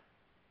payments?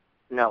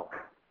 No,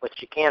 but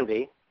she can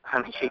be.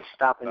 I mean, she can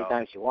stop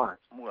anytime she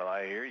wants. Well,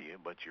 I hear you,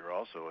 but you're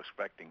also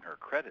expecting her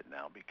credit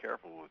now. Be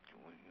careful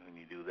when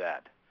you do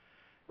that.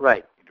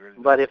 Right. Really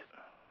but if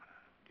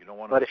you don't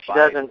want but to if she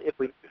doesn't, if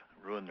we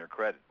ruin their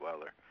credit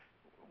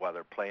while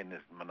they're playing this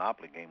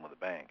monopoly game with the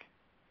bank.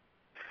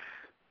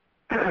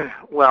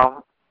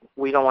 Well,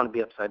 we don't want to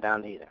be upside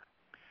down either.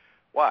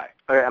 Why?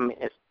 Or, I mean,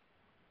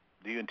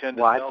 do you intend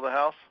to why? sell the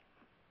house?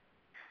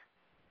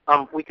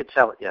 We could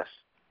sell it, yes.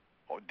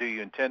 Or do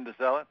you intend to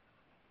sell it?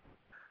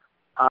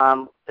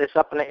 It's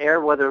up in the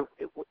air whether,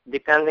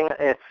 depending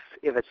if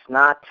it's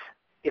not,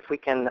 if we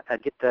can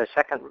get the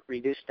second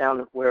reduced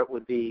down where it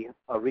would be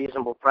a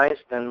reasonable price,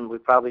 then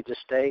we'd probably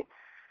just stay.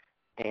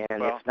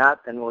 And if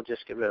not, then we'll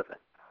just get rid of it.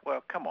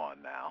 Well, come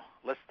on now.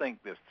 Let's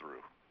think this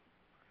through.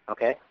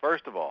 Okay.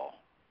 First of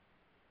all,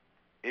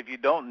 if you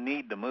don't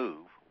need to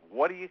move,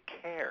 what do you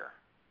care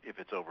if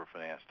it's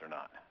overfinanced or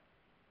not?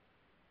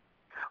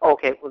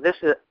 Okay, well, this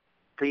is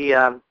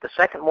the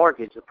second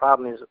mortgage. The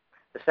problem is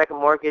the second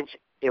mortgage.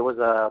 It was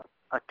a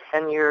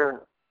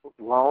 10-year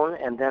loan,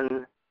 and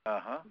then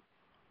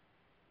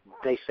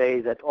they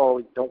say that,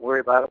 oh, don't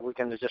worry about it. We're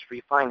going to just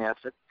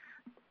refinance it.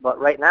 But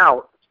right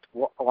now,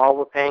 all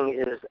we're paying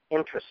is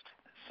interest.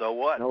 So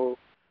what? No,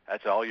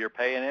 that's all you're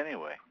paying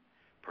anyway,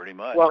 pretty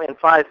much. Well, in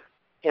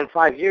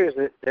 5 years,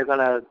 they're going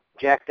to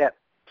jack that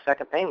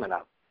second payment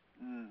up.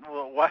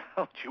 Well, why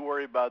don't you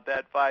worry about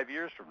that 5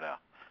 years from now?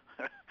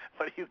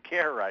 What do you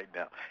care right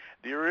now?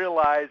 Do you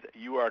realize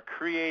you are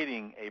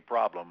creating a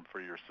problem for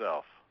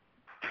yourself?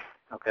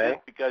 Okay.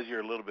 Just because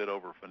you're a little bit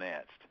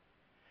overfinanced.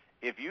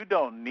 If you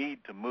don't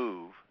need to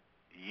move,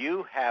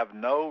 you have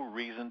no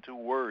reason to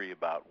worry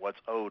about what's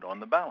owed on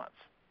the balance.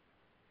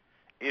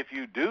 If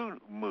you do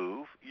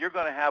move, you're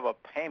going to have a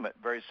payment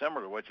very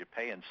similar to what you're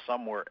paying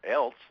somewhere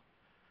else.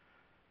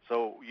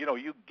 So,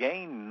 you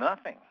gain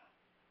nothing.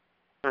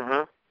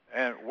 Mm-hmm.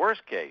 And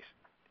worst case,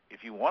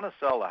 if you want to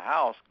sell the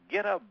house,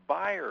 get a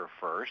buyer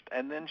first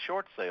and then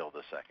short sale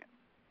the second.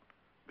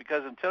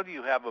 Because until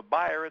you have a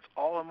buyer, it's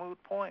all a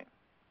moot point.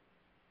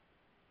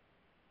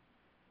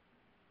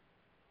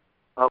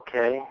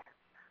 Okay.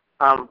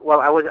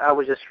 Well, I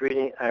was just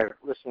reading or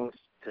listening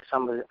to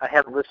some of it. I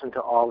haven't listened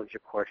to all of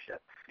your course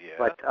yet. Yeah.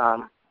 But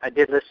I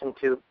did listen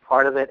to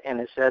part of it, and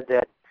it said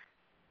that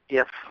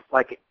if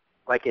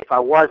if I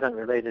wasn't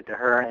related to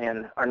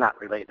her or not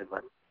related,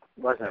 but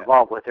wasn't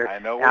involved with her. I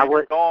know where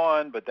you're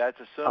going, but that's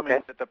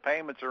assuming that the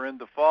payments are in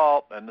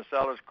default and the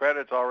seller's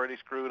credit's already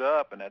screwed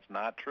up, and that's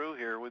not true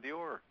here with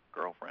your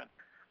girlfriend.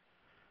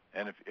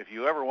 And if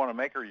you ever want to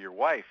make her your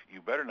wife,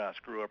 you better not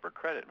screw up her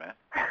credit, man.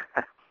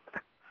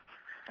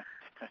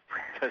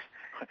 Because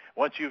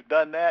once you've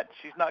done that,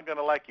 she's not going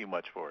to like you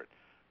much for it.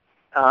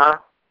 Uh-huh.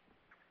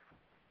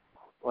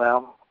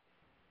 Well,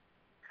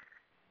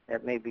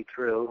 that may be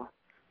true.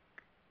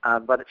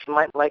 But she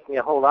might like me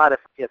a whole lot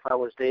if I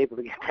was able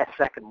to get that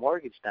second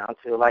mortgage down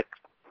to like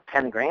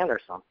 $10,000 or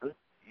something.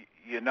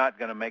 You're not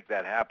going to make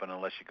that happen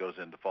unless she goes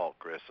in default,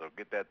 Chris. So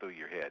get that through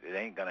your head. It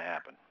ain't going to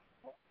happen.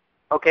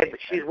 Okay, but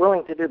she's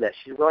willing to do that.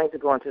 She's willing to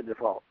go into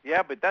default.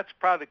 Yeah, but that's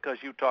probably because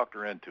you talked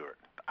her into it.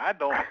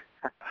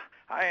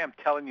 I am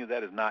telling you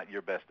that is not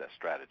your best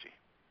strategy.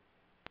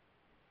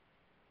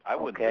 I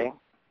wouldn't. Okay.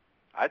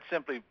 I'd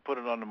simply put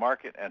it on the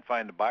market and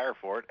find a buyer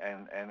for it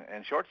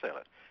and short sale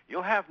it.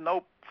 You'll have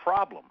no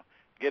problem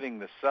getting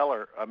the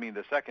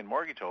second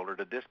mortgage holder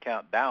to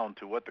discount down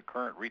to what the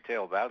current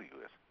retail value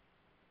is.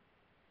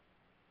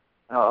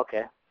 Oh,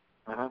 okay.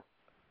 Uh-huh.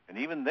 And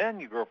even then,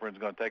 your girlfriend's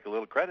going to take a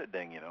little credit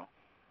ding,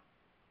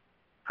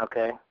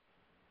 Okay.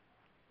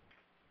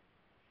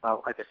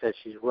 Well, like I said,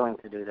 she's willing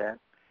to do that.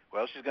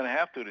 Well, she's going to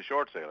have to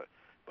short sale it.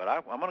 But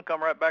I'm going to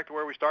come right back to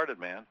where we started,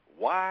 man.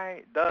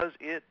 Why does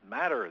it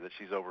matter that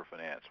she's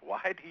overfinanced?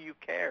 Why do you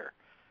care?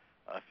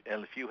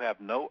 And if you have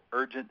no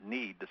urgent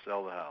need to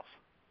sell the house?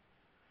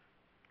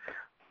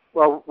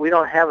 Well, we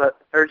don't have an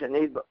urgent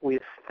need, but we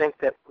think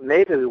that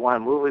maybe we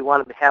want to move. We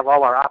want to have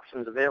all our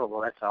options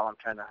available. That's all I'm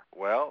trying to...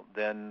 Well,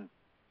 then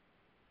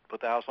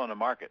put the house on the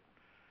market.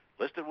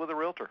 List it with a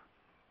realtor.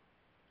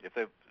 If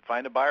they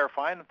find a buyer,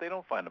 fine. If they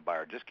don't find a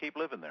buyer, just keep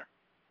living there.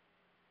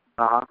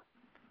 Uh-huh.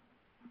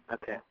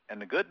 Okay. And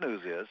the good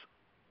news is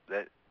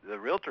that the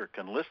realtor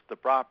can list the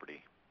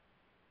property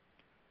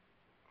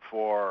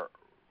for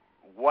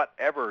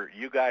whatever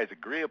you guys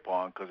agree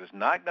upon, because it's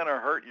not going to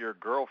hurt your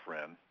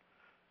girlfriend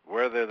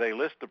whether they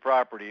list the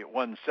property at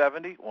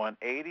 170,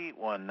 180,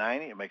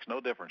 190. It makes no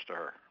difference to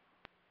her.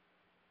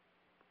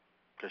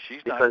 Because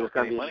she's not going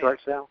to be a short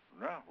sale?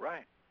 No,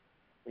 right.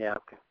 Yeah,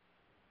 okay.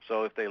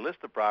 So if they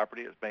list the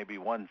property at maybe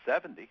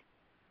 170,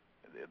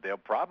 they'll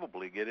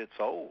probably get it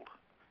sold.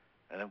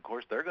 And, of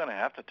course, they're going to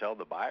have to tell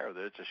the buyer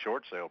that it's a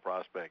short sale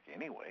prospect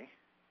anyway.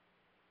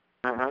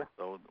 Uh-huh.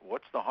 So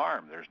what's the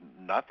harm? There's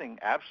nothing,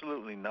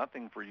 absolutely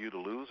nothing for you to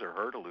lose or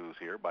her to lose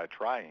here by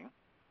trying.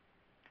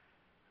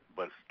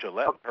 But to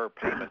let her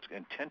payments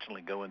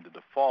intentionally go into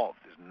default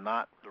is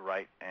not the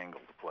right angle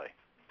to play.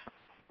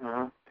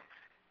 Uh-huh.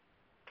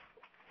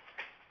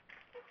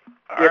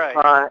 All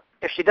right.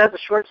 If she does a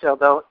short sale,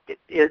 though,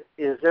 is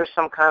there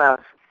some kind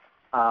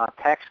of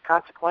tax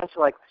consequence,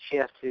 like she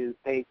has to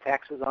pay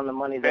taxes on the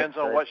money? Depends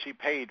on what she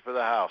paid for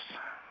the house.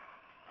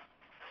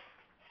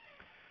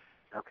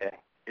 Okay.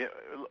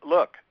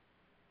 Look,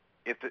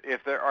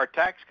 if there are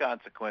tax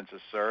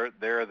consequences, sir,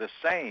 they're the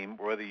same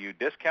whether you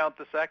discount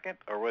the second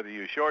or whether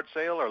you short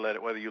sale or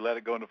whether you let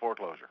it go into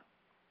foreclosure.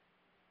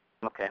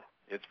 Okay.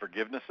 It's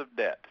forgiveness of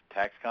debt.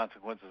 Tax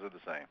consequences are the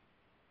same.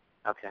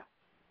 Okay.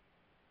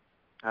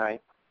 All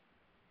right.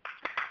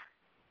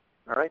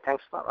 All right.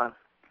 Thanks a lot, Ron.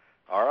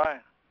 All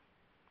right.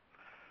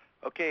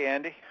 Okay,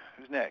 Andy.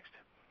 Who's next?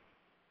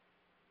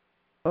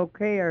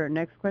 Okay, our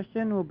next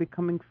question will be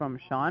coming from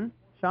Sean.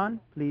 Sean,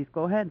 please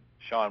go ahead.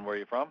 Sean, where are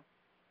you from?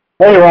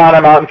 Hey, Ron,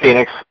 I'm out in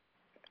Phoenix.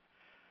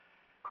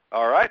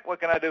 All right.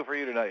 What can I do for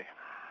you today?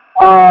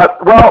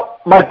 Well,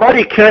 my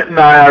buddy Kent and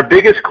I, our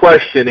biggest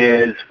question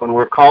is when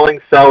we're calling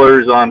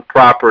sellers on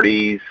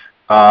properties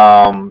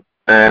and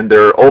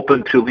they're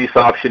open to lease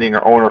optioning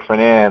or owner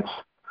finance,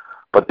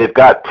 but they've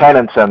got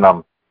tenants in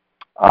them,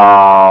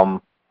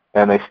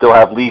 and they still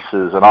have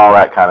leases and all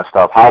that kind of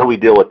stuff. How do we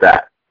deal with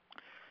that?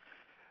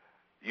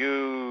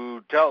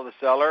 You tell the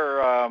seller,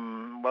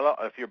 well,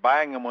 if you're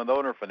buying them with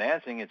owner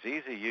financing, it's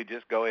easy. You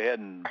just go ahead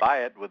and buy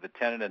it with the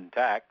tenant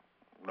intact.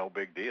 No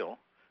big deal.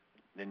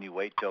 Then you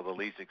wait till the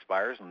lease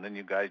expires, and then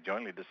you guys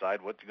jointly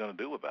decide what you're going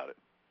to do about it.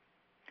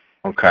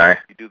 Okay.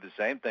 You do the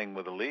same thing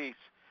with a lease.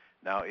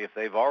 Now, if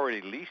they've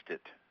already leased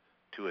it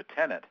to a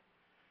tenant,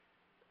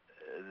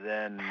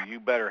 then you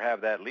better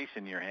have that lease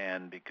in your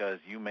hand because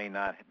you may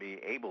not be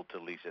able to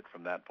lease it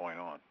from that point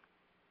on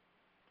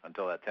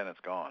until that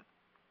tenant's gone.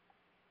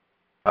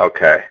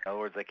 Okay. In other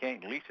words, they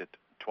can't lease it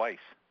twice.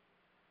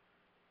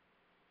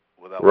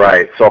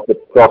 Right. So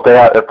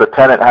if the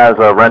tenant has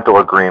a rental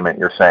agreement,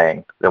 you're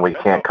saying, then we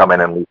can't come in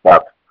and lease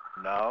up.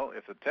 No,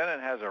 if the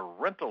tenant has a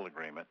rental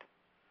agreement,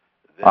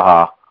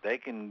 then they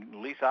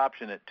can lease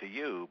option it to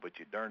you, but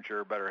you darn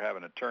sure better have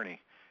an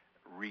attorney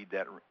read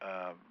that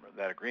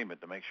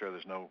agreement to make sure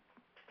there's no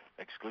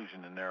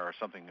exclusion in there or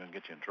something going to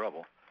get you in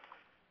trouble.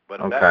 But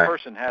if that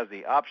person has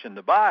the option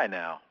to buy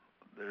now,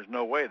 there's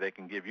no way they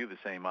can give you the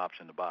same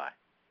option to buy.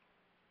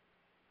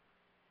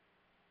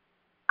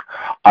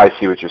 I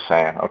see what you're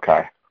saying.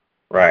 Okay.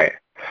 Right.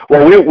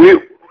 Well,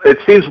 it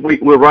seems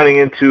we're running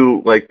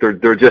into like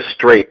they're just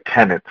straight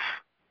tenants,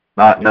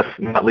 not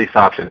lease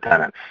option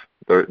tenants.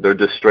 They're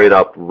just straight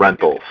up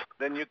rentals.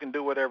 Then you can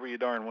do whatever you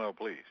darn well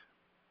please.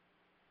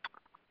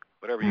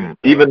 Whatever you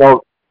even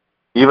though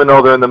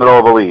they're in the middle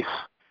of a lease.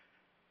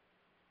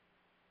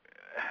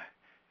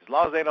 As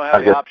long as they don't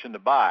have the option to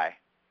buy.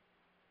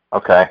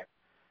 Okay.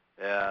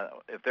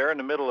 If they're in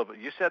the middle of it,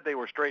 you said they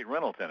were straight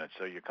rental tenants,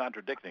 so you're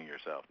contradicting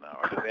yourself now.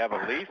 Or do they have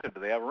a lease or do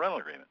they have a rental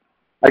agreement?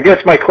 I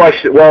guess my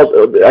question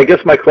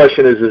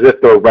is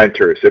if they're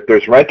renters. If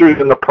there's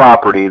renters in the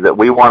property that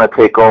we want to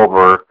take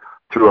over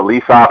through a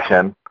lease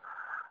option,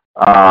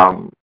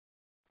 and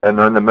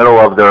they're in the middle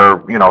of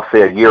their,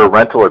 say a year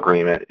rental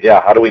agreement,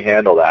 how do we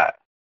handle that?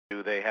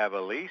 Do they have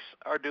a lease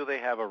or do they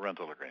have a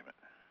rental agreement?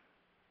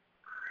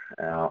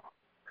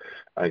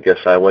 I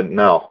guess I wouldn't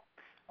know.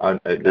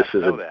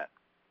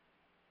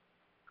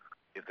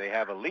 If they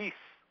have a lease,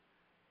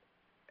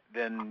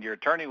 then your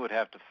attorney would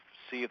have to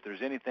see if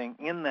there's anything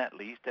in that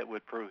lease that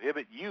would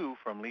prohibit you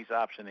from lease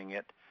optioning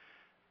it.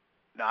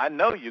 Now, I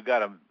know you got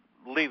to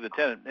leave the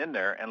tenant in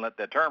there and let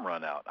that term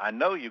run out. I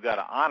know you got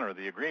to honor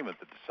the agreement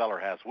that the seller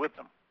has with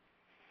them.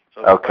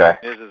 So the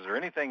question is there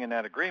anything in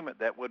that agreement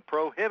that would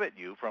prohibit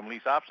you from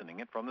lease optioning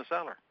it from the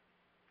seller?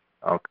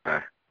 Okay.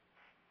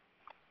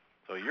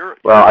 So you're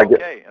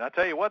okay. And I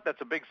tell you what,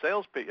 that's a big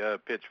sales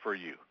pitch for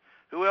you.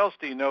 Who else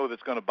do you know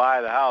that's going to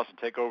buy the house and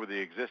take over the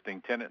existing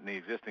tenant and the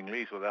existing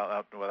lease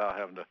without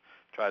having to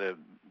try to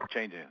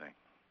change anything?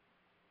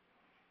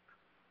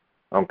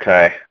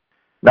 Okay.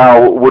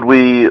 Now, would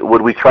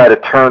we try to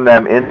turn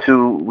them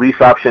into lease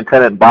option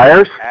tenant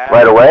buyers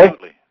right away?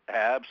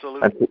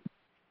 Absolutely. And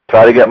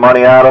try to get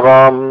money out of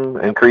them,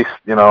 increase,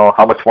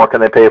 how much more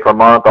can they pay per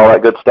month, all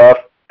that good stuff?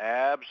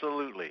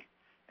 Absolutely.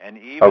 And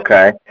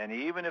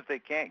even if they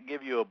can't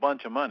give you a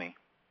bunch of money,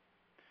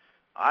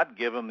 I'd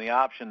give them the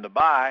option to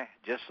buy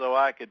just so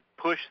I could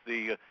push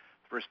the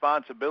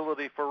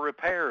responsibility for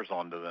repairs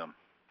onto them.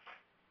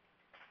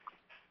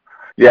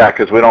 Yeah,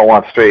 because we don't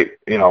want we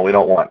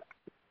don't want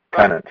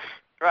tenants.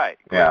 Right.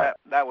 Yeah.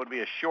 That would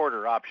be a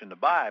shorter option to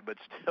buy, but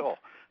still,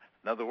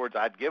 in other words,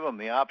 I'd give them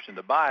the option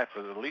to buy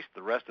for at least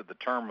the rest of the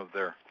term of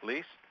their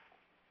lease.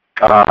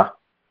 And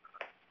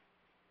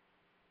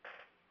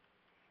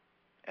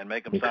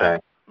make them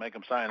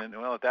sign it.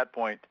 Well, at that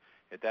point,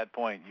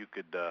 you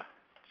could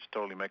just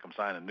totally make them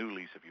sign a new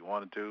lease if you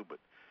wanted to, but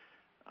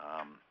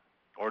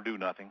or do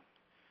nothing.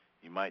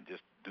 You might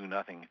just do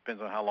nothing. It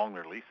depends on how long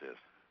their lease is.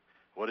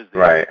 What's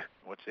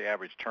the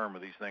average term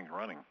of these things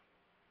running?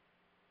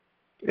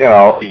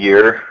 A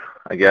year,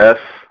 I guess.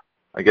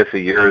 I guess a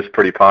year is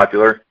pretty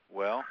popular.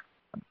 Well,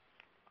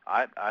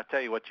 I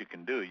tell you what you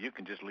can do. You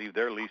can just leave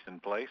their lease in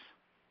place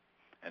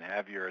and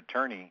have your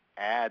attorney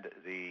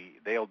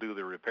they'll do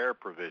the repair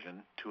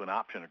provision to an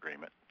option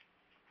agreement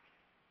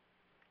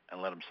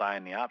and let them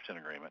sign the option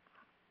agreement.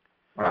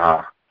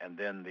 And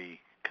then the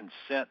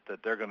consent that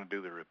they're going to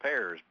do the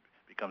repairs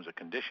becomes a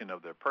condition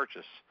of their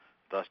purchase,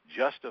 thus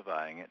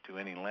justifying it to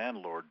any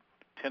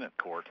landlord-tenant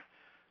court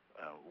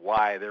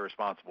why they're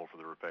responsible for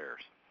the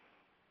repairs.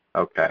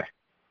 Okay.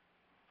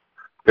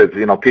 Because,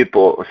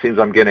 it seems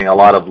I'm getting a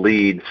lot of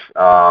leads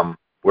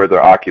where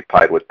they're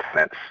occupied with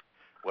tenants.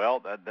 Well,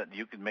 that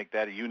you can make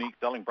that a unique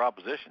selling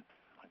proposition.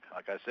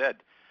 Like I said,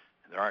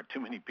 there aren't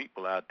too many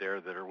people out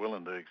there that are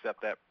willing to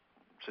accept that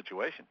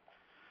situation.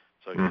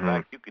 So, in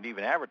fact, you can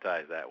even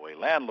advertise that way.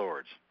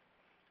 Landlords,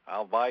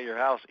 I'll buy your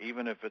house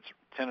even if it's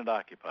tenant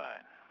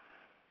occupied.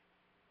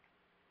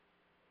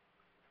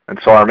 And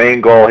so our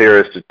main goal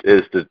here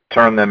is to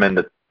turn them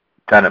into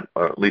tenant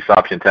lease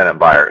option tenant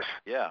buyers.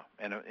 Yeah,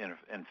 And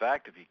in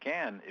fact, if you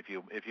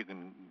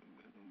can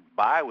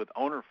buy with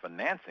owner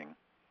financing,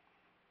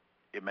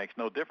 it makes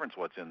no difference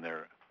what's in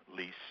their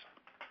lease,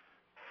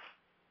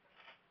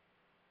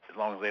 as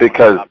long as they have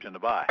the option to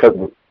buy.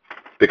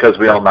 Because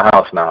we own the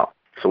house now,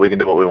 so we can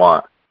do what we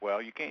want.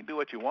 Well, you can't do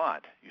what you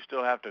want. You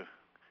still have to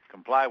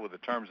comply with the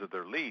terms of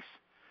their lease,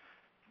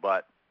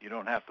 but you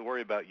don't have to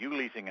worry about you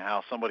leasing a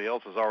house somebody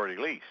else has already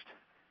leased.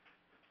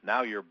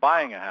 Now you're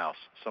buying a house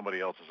somebody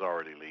else has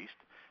already leased,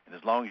 and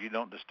as long as you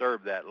don't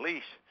disturb that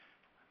lease,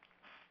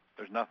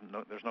 there's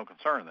no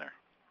concern there.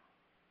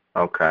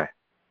 Okay.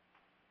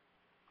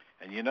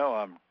 And you know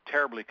I'm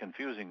terribly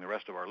confusing the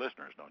rest of our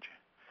listeners, don't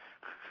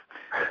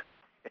you?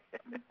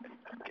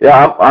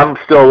 Yeah, I'm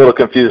still a little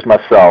confused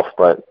myself,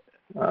 but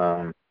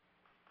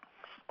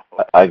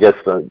I guess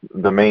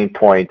the main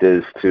point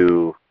is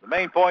to... The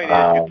main point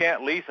is you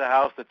can't lease a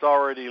house that's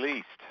already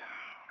leased.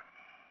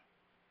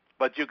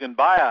 But you can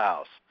buy a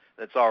house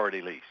that's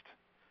already leased.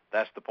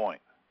 That's the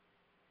point.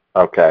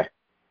 Okay.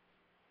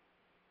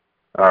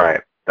 All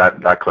right.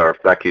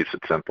 That keeps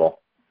it simple.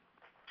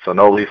 So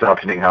no lease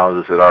optioning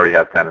houses that already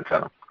have tenants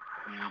in them.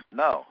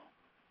 No,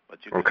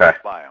 but you can Okay.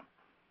 just buy them.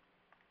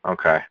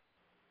 Okay.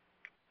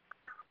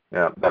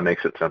 Yeah, that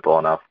makes it simple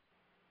enough.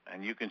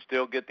 And you can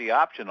still get the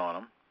option on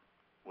them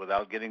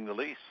without getting the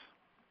lease.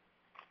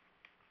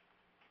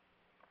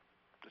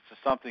 This is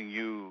something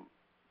you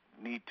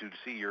need to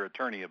see your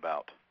attorney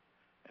about,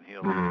 and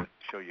he'll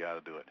show you how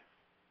to do it.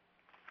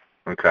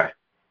 Okay.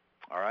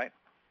 All right?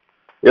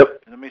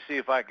 Yep. Let me see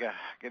if I can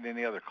get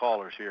any other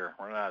callers here.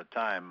 We're out of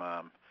time.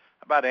 How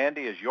about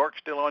Andy? Is York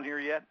still on here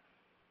yet?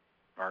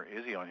 Or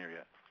is he on here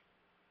yet?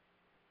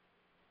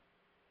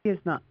 He is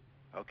not.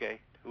 Okay.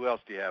 Who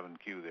else do you have in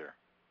queue there?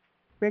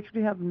 We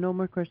actually have no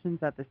more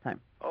questions at this time.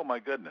 Oh, my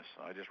goodness.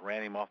 I just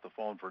ran him off the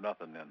phone for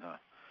nothing then, huh?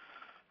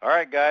 All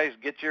right, guys,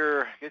 get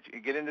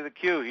into the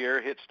queue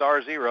here. Hit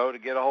 *0 to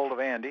get a hold of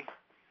Andy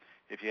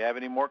if you have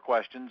any more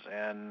questions.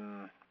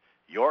 And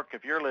York,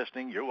 if you're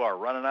listening, you are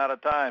running out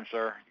of time,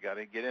 sir. You got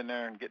to get in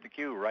there and get in the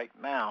queue right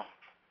now.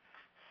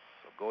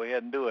 So go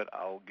ahead and do it.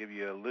 I'll give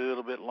you a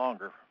little bit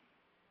longer.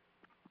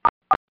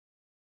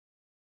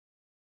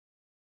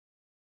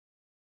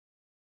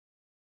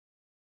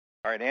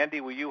 All right, Andy,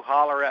 will you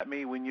holler at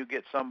me when you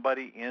get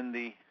somebody in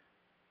the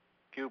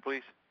queue,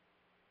 please?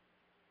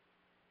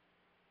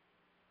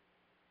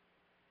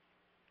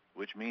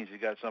 Which means you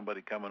got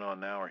somebody coming on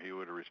now, or he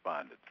would have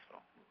responded. So.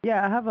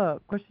 Yeah, I have a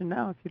question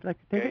now if you'd like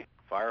to take it. Okay,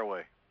 fire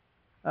away.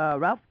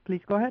 Ralph,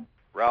 please go ahead.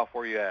 Ralph,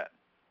 where you at?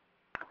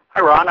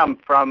 Hi, Ron. I'm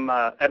from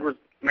Edwards,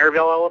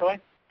 Maryville, Illinois.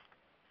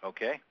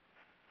 Okay.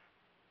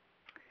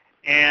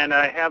 And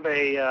I have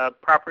a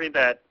property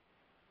that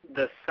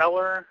the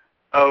seller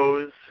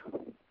owes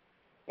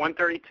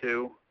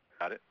 $132.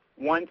 Got it.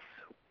 Once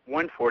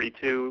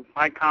 $142.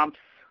 My comps,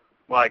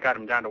 well, I got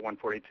him down to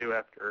 $142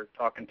 after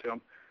talking to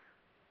him.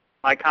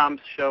 My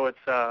comps show its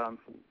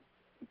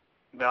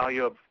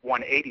value of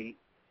 $180,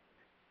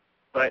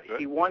 but Good.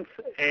 he wants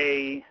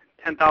a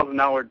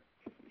 $10,000.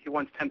 He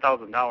wants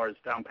 $10,000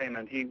 down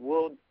payment. He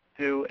will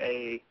do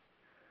a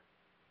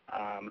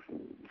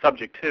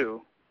subject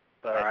to.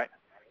 But, all right.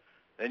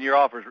 Then your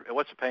offer.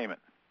 What's the payment?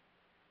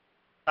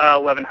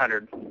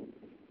 $1,100.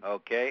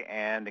 Okay,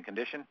 and the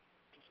condition?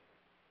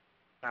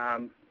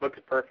 Looks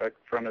perfect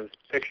from his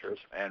pictures.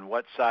 And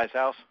what size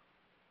house?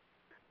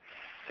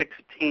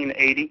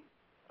 1680.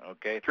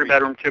 Okay.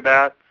 3-bedroom, 2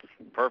 baths.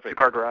 Perfect.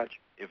 2-car garage.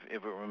 If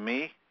it were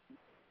me,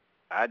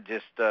 I'd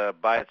just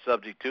buy it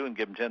subject to and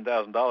give him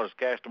 $10,000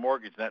 cash to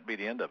mortgage, and that'd be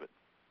the end of it.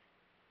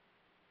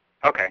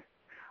 Okay.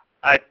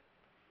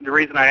 The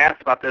reason I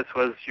asked about this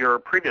was your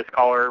previous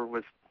caller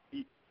was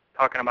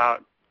talking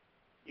about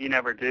you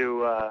never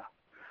do.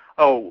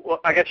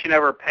 I guess you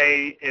never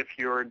pay if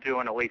you're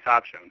doing a lease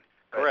option.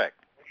 Correct.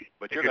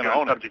 But you're going to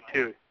own it. Subject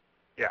to.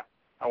 Yeah,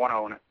 I want to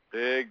own it.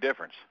 Big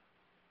difference.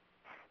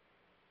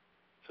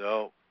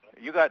 So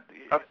you got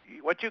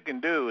what you can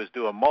do is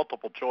do a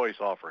multiple choice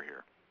offer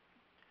here,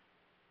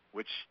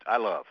 which I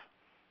love.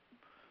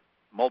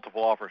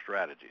 Multiple offer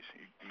strategies.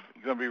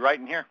 You going to be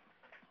writing here?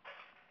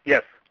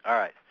 Yes. All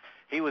right.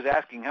 He was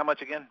asking how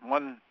much again?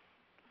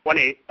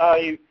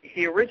 180.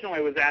 He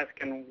originally was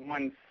asking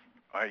one.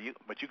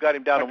 But you got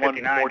him down to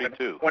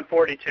 142.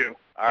 142.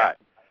 All right.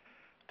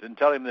 Didn't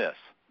tell him this.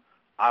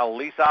 I'll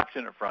lease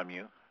option it from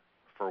you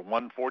for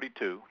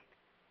 $142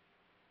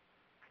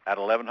 at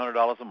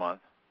 $1,100 a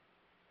month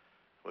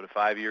with a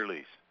 5-year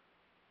lease,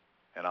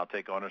 and I'll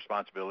take on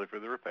responsibility for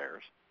the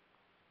repairs.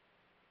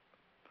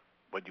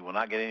 But you will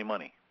not get any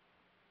money.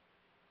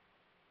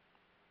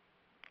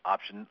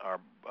 Option or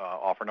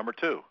offer number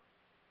 2.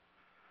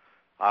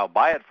 I'll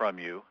buy it from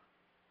you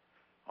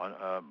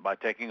by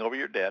taking over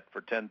your debt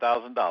for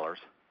 $10,000,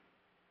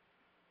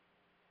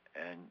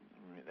 and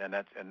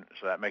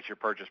so that makes your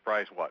purchase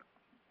price what?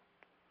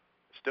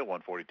 Still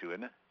 $142,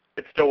 isn't it?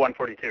 It's still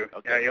 $142.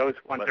 Okay. Yeah, he owes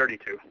 $132.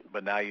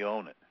 But now you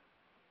own it,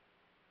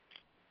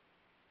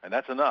 and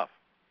that's enough.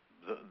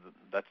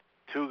 That's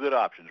 2 good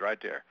options right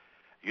there.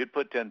 You'd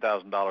put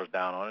 $10,000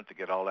 down on it to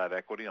get all that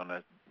equity on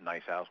that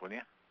nice house, wouldn't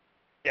you?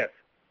 Yes.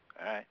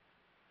 All right.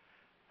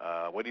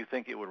 What do you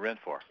think it would rent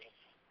for?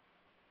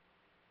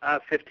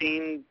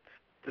 15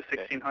 to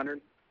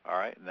 1600. All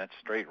right, and that's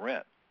straight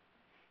rent.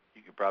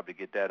 You could probably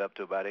get that up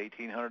to about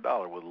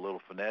 $1,800 with a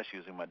little finesse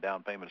using my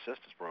down payment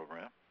assistance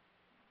program.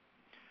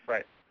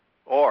 Right.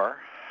 Or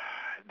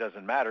it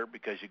doesn't matter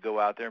because you go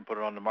out there and put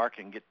it on the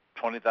market and get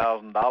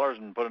 $20,000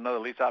 and put another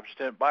lease option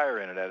tenant buyer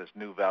in it at its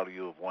new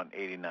value of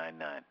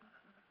 $189,900.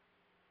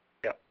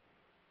 Yep.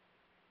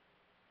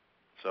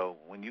 So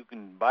when you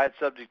can buy it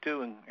subject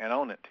to and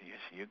own it,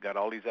 you've got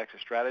all these extra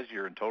strategies.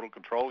 You're in total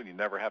control, and you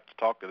never have to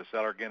talk to the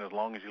seller again as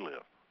long as you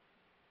live.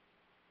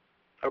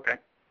 Okay.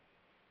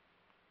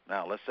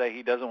 Now, let's say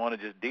he doesn't want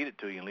to just deed it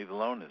to you and leave the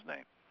loan in his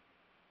name.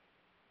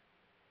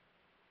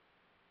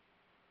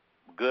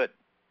 Good.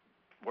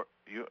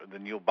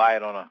 Then you'll buy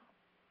it on a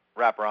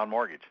wraparound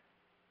mortgage.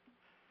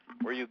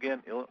 Where are you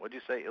again? What did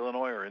you say,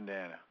 Illinois or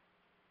Indiana?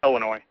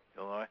 Illinois.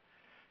 Illinois.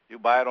 You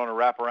buy it on a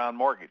wraparound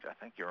mortgage. I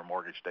think you're a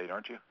mortgage state,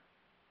 aren't you?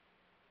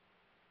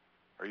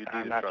 Or you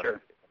I'm not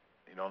sure.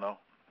 You don't know?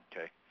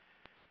 Okay.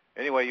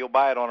 Anyway, you'll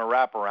buy it on a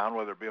wraparound,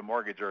 whether it be a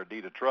mortgage or a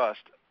deed of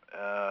trust,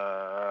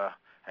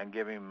 and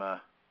give him the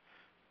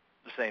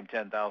same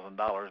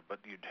 $10,000. But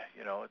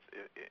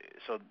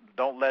so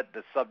don't let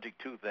the subject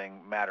to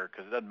thing matter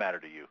because it doesn't matter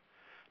to you.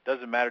 It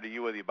doesn't matter to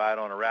you whether you buy it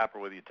on a wrap or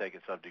whether you take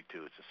it subject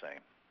to. It's the same.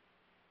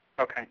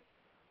 Okay.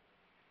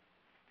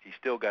 He's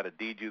still got to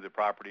deed you the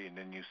property, and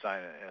then you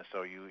sign it.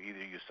 So you either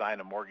sign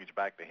a mortgage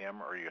back to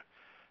him, or you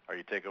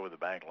take over the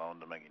bank loan.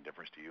 Doesn't make any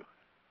difference to you.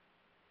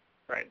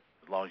 Right.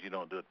 As long as you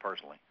don't do it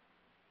personally.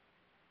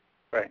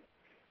 Right.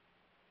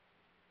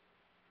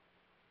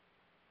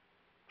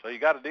 So you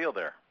got a deal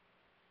there.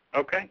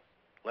 Okay.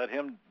 Let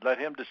him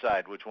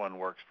decide which one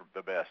works for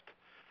the best.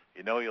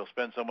 You'll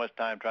spend so much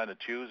time trying to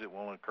choose, it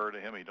won't occur to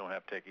him. You don't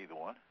have to take either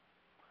one.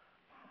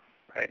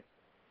 Right.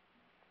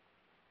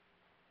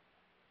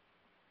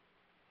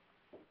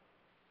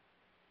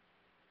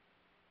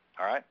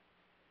 All right?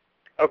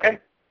 Okay.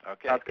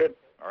 Okay. Sounds good.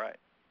 All right.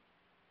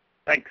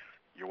 Thanks.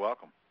 You're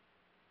welcome.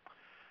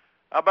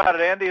 How about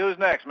it, Andy? Who's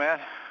next, man?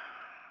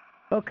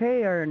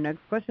 Okay, our next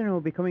question will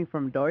be coming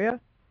from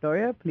Doria.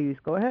 Doria, please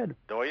go ahead.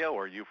 Doria,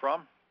 where are you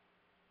from?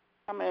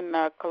 I'm in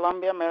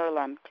Columbia,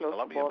 Maryland, close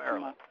Columbia, to Baltimore.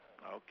 Maryland.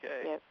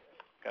 Okay. Yes.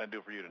 What can I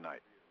do for you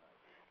tonight?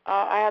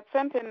 I had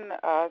sent in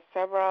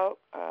several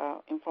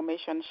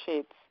information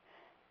sheets,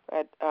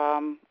 but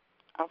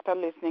after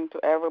listening to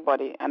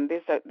everybody, and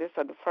these are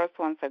the first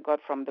ones I got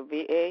from the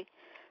VA,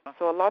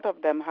 so a lot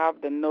of them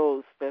have the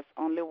no's. There's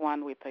only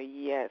one with a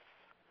yes.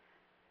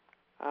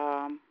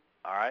 All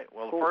right.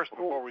 Well, first,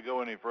 before we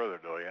go any further,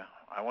 Doria,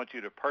 I want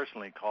you to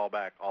personally call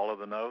back all of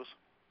the no's,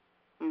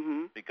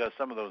 because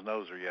some of those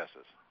no's are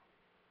yeses.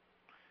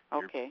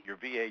 Okay. Your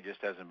VA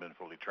just hasn't been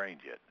fully trained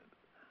yet.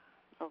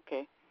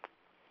 Okay.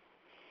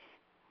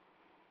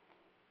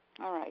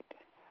 All right.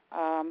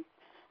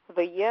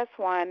 The yes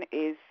one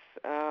is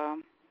a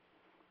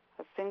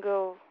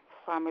single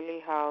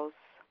family house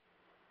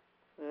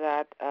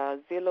that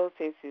Zillow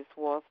says is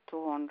worth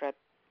 $200.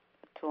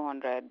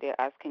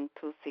 They're asking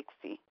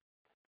 $260.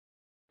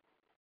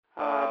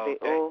 Okay.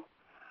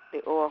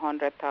 They owe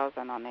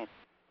 $100,000 on it.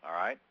 All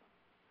right.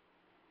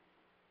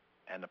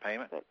 And the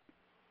payment?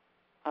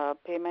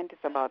 Payment is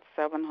about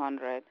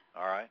 $700.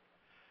 All right.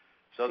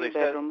 So Three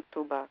bedrooms,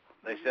 2 baths.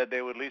 They said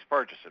they would at least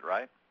purchase it,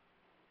 right?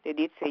 They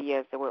did say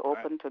yes. They were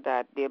open to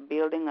that. They're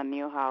building a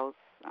new house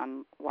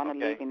and want to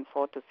live in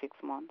 4 to 6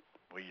 months.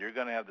 Well, you're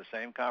going to have the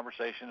same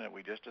conversation that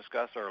we just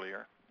discussed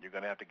earlier. You're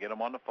going to have to get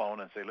them on the phone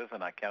and say,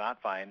 listen, I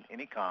cannot find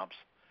any comps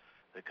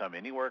that come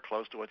anywhere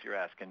close to what you're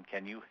asking.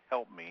 Can you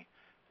help me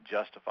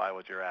justify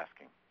what you're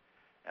asking?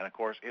 And, of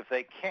course, if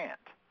they can't,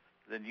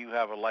 then you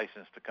have a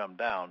license to come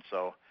down.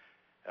 So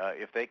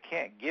if they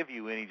can't give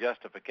you any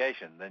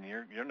justification, then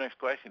your next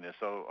question is,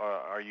 so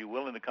are you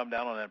willing to come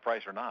down on that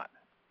price or not?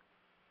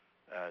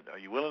 Are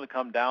you willing to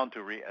come down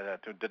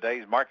to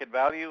today's market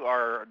value,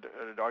 or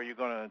are you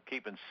going to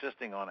keep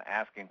insisting on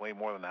asking way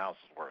more than the house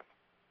is worth?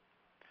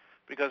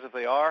 Because if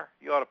they are,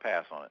 you ought to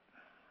pass on it.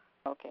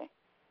 Okay.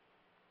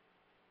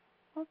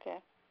 Okay.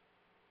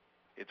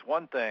 It's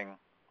one thing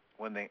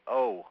when they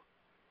owe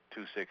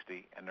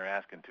 $260 and they're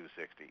asking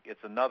 $260.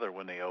 It's another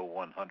when they owe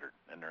 $100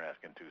 and they're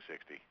asking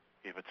 $260.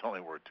 If it's only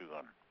worth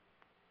 $200.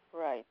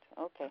 Right.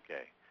 Okay.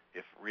 Okay.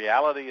 If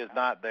reality is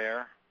not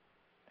there,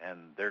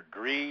 and their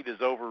greed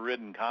has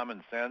overridden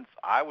common sense,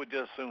 I would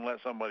just soon let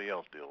somebody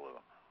else deal with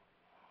them.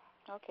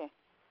 Okay.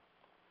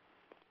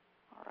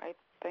 All right.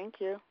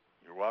 Thank you.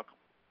 You're welcome.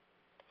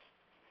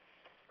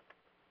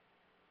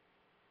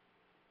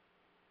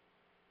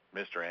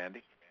 Mr.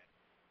 Andy?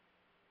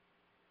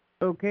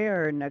 Okay,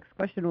 our next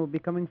question will be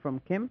coming from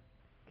Kim.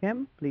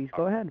 Kim, please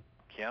go ahead.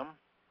 Kim,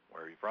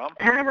 where are you from?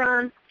 Hi,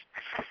 Ron.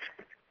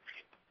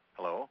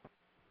 Hello.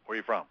 Where are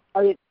you from?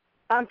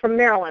 I'm from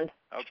Maryland.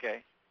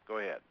 Okay. Go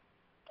ahead.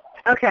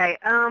 Okay,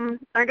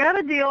 I got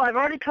a deal. I've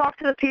already talked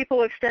to the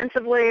people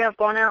extensively. I've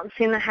gone out and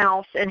seen the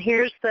house, and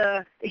here's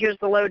the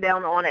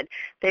lowdown on it.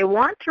 They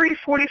want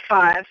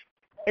 $345.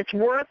 It's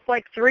worth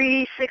like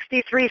 $360,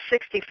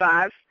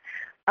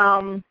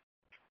 $365.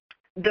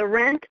 The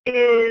rent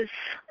is,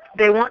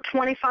 they want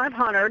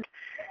 $2,500.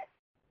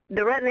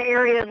 The rent in the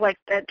area is like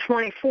at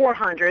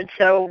 $2,400,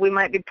 so we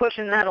might be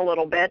pushing that a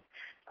little bit.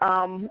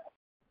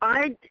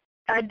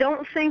 I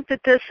don't think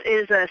that this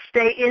is a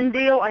stay-in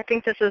deal. I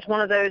think this is one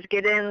of those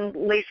get in,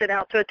 lease it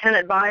out to a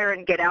tenant buyer,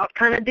 and get out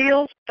kind of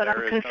deals. But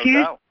I'm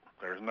confused.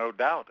 There's no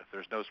doubt. If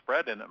there's no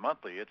spread in it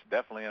monthly, it's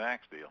definitely an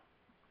axe deal.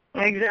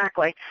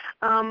 Exactly.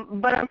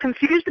 But I'm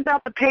confused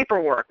about the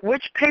paperwork.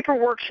 Which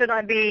paperwork should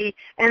I be?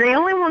 And they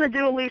only want to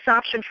do a lease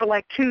option for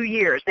like 2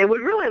 years. They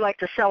would really like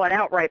to sell it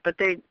outright, but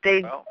they.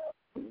 Well,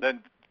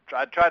 then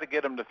I'd try to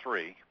get them to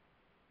 3.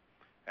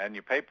 And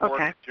your paperwork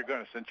that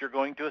since you're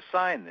going to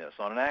assign this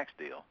on an axe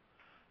deal,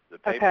 the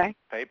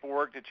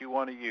paperwork that you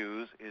want to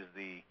use is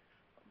the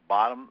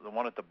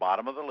one at the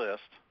bottom of the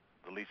list,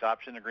 the lease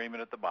option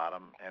agreement at the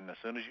bottom, and as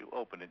soon as you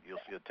open it, you'll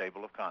see a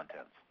table of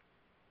contents.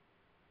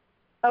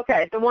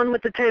 Okay, the one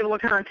with the table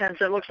of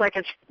contents. It looks like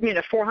it's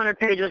 400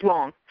 pages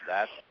long.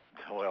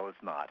 Well,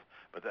 it's not,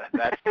 but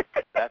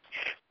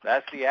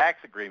that's the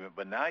axe agreement.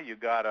 But now you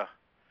gotta.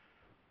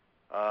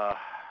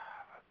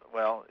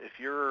 Well, if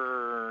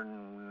you're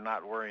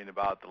not worrying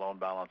about the loan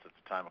balance at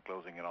the time of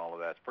closing and all of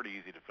that, it's pretty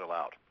easy to fill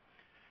out.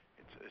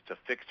 It's a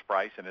fixed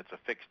price, and it's a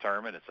fixed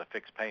term, and it's a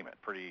fixed payment.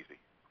 Pretty easy.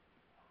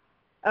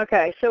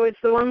 Okay, so it's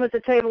the one with the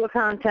table of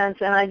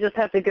contents, and I just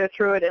have to go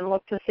through it and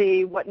look to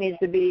see what needs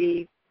to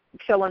be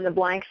fill in the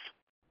blanks.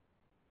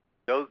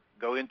 Go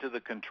into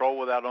the control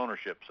without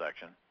ownership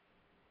section.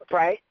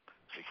 Right.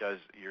 Because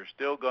you're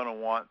still going to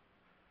want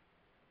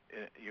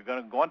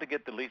to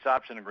get the lease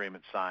option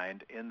agreement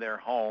signed in their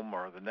home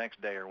or the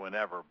next day or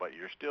whenever, but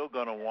you're still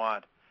going to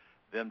want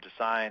them to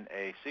sign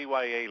a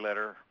CYA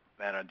letter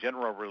and a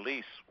general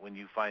release when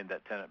you find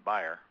that tenant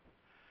buyer.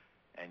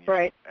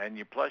 And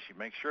you plus you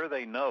make sure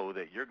they know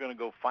that you're going to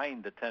go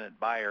find the tenant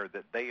buyer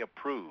that they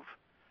approve.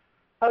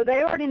 Oh,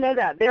 they already know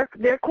that.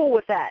 They're cool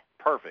with that.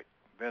 Perfect.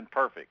 Then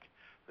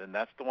Then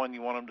that's the one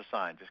you want them to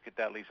sign. Just get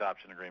that lease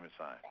option agreement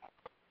signed.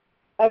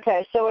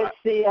 Okay, so it's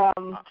the.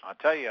 I'll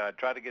tell you, I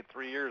try to get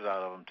 3 years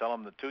out of them. Tell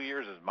them the 2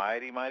 years is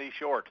mighty, mighty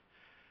short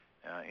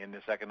in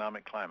this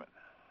economic climate.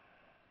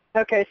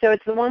 Okay, so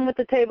it's the one with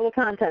the table of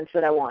contents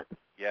that I want.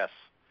 Yes.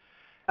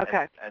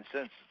 Okay. And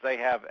since they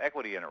have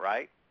equity in it,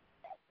 right?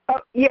 Oh,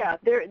 yeah,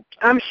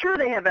 I'm sure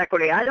they have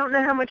equity. I don't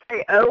know how much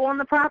they owe on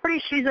the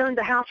property. She's owned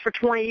the house for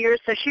 20 years,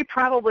 so she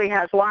probably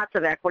has lots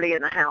of equity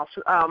in the house.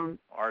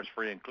 Ours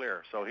free and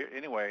clear. So here,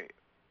 anyway,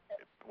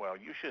 well,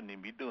 you shouldn't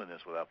even be doing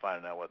this without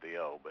finding out what they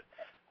owe, but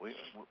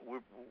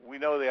we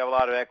know they have a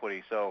lot of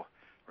equity. So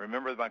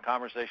remember my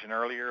conversation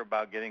earlier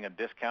about getting a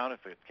discount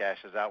if it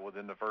cashes out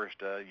within the first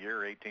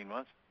year or 18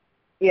 months?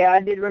 Yeah, I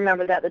did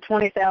remember that, the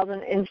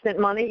 $20,000 instant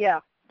money, yeah.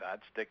 I'd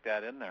stick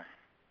that in there.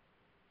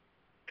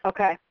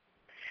 Okay.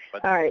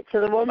 But all right, so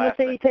the one with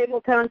the table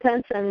of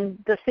contents and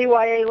the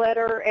CYA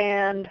letter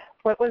and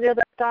what was the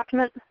other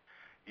document?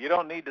 You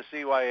don't need the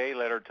CYA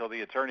letter until the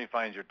attorney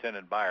finds your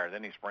tenant buyer.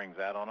 Then he springs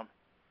that on them.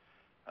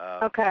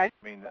 Okay.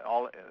 I mean,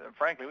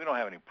 frankly, we don't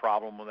have any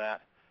problem with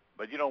that,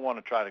 but you don't want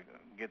to try to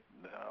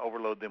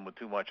overload them with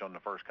too much on the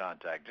first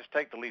contact. Just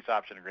take the lease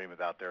option agreement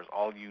out there is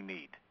all you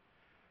need.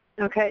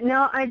 Okay.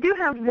 Now, I do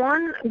have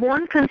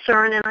one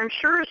concern, and I'm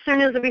sure as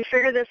soon as we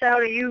figure this out,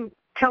 or you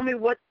tell me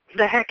what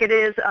the heck it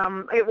is,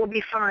 it will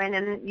be fine,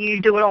 and you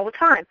do it all the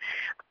time.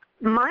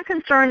 My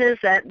concern is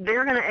that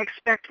they're going to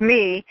expect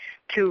me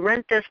to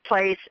rent this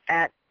place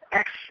at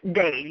X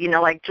day,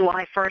 like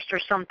July 1st or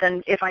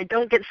something, if I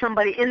don't get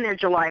somebody in there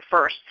July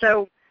 1st.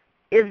 So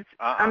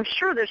I'm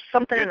sure there's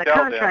something in the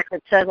contract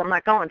that says I'm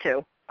not going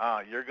to.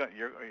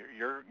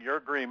 Your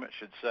agreement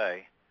should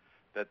say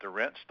that the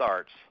rent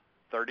starts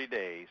 30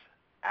 days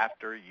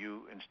after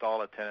you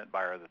install a tenant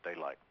buyer that they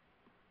like.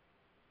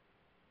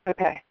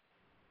 Okay.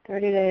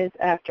 30 days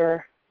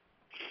after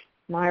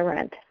my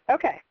rent.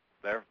 Okay.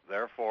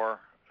 Therefore,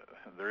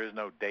 there is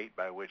no date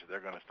by which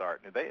they're going to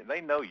start. They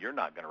know you're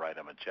not going to write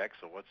them a check,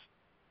 so what's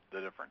the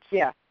difference?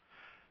 Yeah.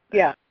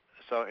 Yeah.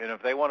 So, and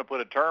if they want to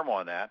put a term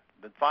on that,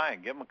 then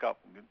fine, give them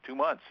 2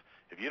 months.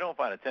 If you don't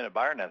find a tenant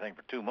buyer in that thing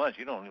for 2 months,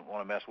 you don't even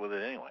want to mess with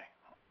it anyway.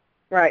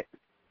 Right.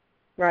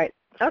 Right.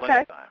 There's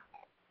okay. Time.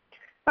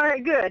 All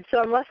right, good. So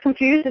I'm less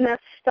confused, and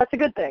that's a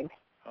good thing.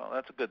 Well,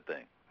 that's a good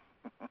thing.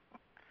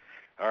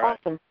 All right.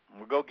 Awesome.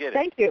 We'll go get it.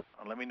 Thank you.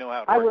 And let me know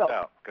how it works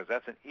out, because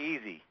that's an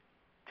easy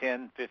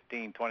 $10,000,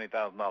 $15,000,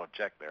 $20,000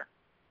 check there.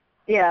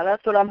 Yeah,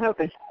 that's what I'm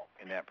hoping.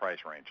 In that price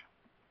range.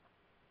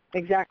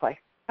 Exactly.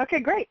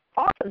 Okay, great.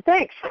 Awesome.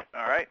 Thanks.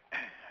 All right.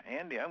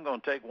 Andy, I'm going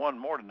to take one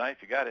more tonight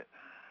if you got it.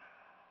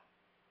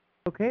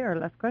 Okay, our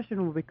last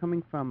question will be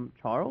coming from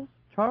Charles.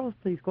 Charles,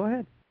 please go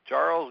ahead.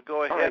 Charles,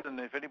 go ahead, and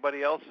if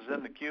anybody else is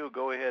in the queue,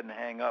 go ahead and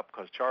hang up,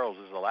 because Charles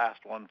is the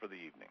last one for the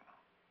evening.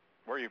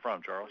 Where are you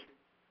from, Charles?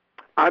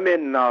 I'm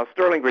in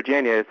Sterling,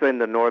 Virginia. It's in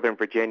the Northern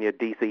Virginia,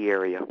 D.C.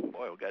 area.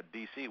 Boy, we've got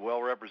D.C.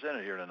 well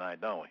represented here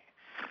tonight, don't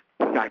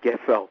we? I guess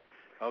so.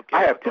 Okay.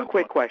 I have two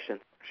quick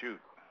questions. Shoot.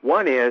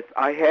 One is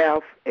I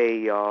have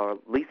a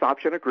lease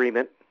option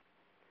agreement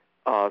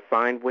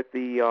signed with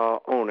the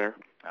owner.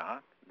 Uh-huh.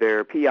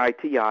 Their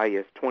PITI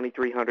is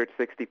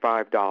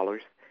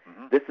 $2,365.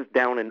 Mm-hmm. This is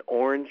down in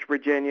Orange,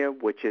 Virginia,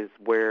 which is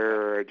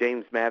where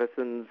James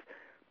Madison's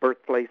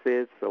birthplace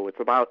is. So it's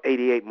about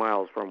 88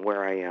 miles from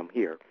where I am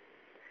here.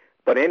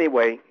 But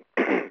anyway,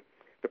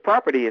 the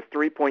property is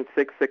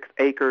 3.66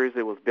 acres.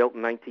 It was built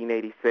in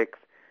 1986.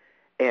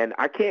 And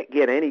I can't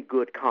get any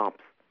good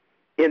comps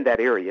in that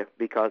area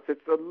because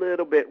it's a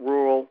little bit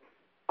rural.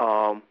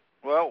 And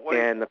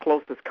the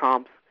closest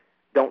comps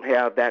don't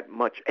have that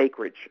much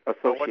acreage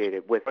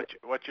associated with it.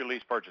 What's your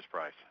lease purchase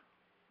price?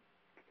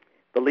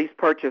 The lease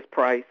purchase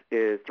price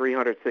is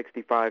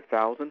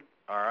 $365,000.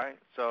 All right.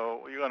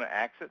 So you're going to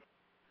axe it?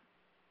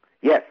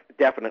 Yes,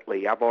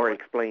 definitely. I've already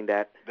explained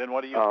that. Then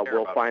what do you care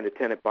We'll about? find a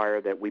tenant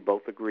buyer that we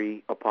both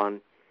agree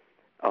upon.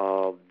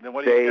 Then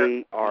what do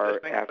you care? Are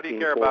What do asking you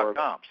care for about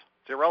comps?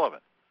 It's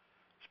irrelevant.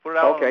 Just put it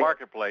out on the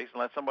marketplace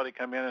and let somebody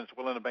come in and is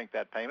willing to make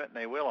that payment, and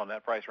they will on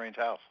that price range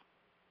house.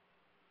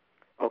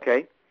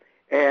 Okay.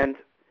 And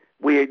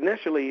we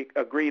initially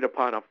agreed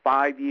upon a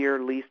 5-year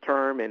lease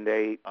term, and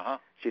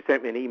she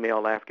sent me an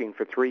email asking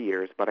for 3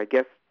 years, but I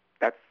guess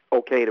that's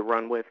okay to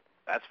run with?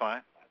 That's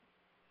fine.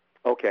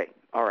 Okay.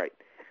 All right.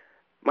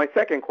 My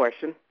second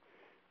question,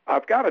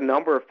 I've got a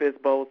number of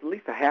FSBOs, at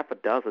least a half a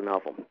dozen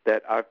of them,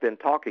 that I've been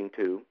talking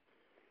to,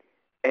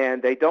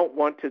 and they don't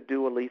want to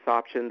do a lease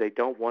option. They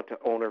don't want to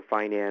owner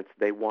finance.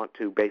 They want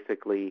to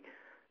basically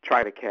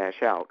try to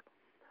cash out.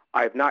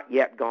 I have not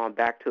yet gone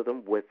back to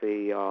them with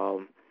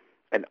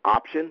an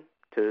option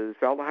to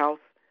sell the house.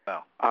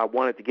 No. I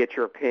wanted to get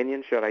your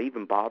opinion. Should I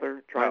even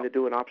bother trying to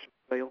do an option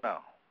sale? No.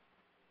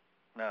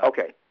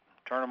 Okay.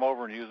 Turn them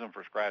over and use them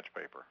for scratch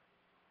paper.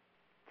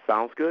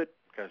 Sounds good.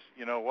 Because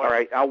you know what? All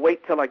right. I'll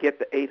wait till I get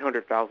the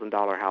 $800,000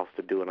 house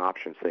to do an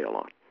option sale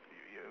on.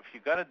 If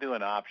you're going to do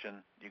an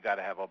option, you got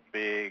to have a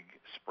big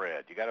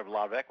spread. You got to have a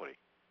lot of equity.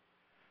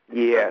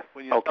 Yes.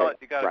 When you sell it,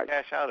 you got to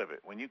cash out of it.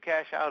 When you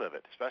cash out of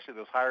it, especially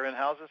those higher end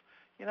houses,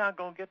 you're not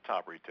going to get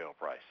top retail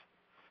price.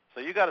 So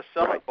you got to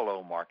sell it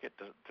below market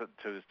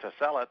to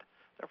sell it.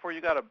 Therefore,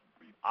 you got to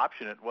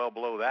option it well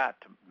below that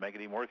to make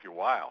it even worth your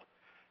while.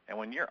 And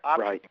when you're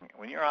optioning,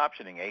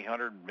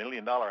 $800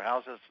 million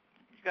houses,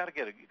 you got to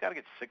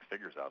get 6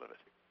 figures out of it.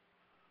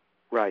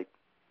 Right.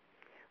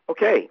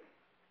 Okay.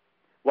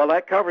 Well,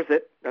 that covers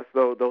it.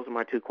 Those are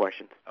my 2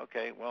 questions.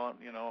 Okay. Well,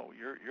 you know,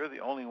 you're the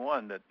only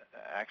one that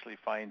actually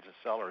finds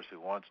sellers who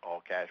wants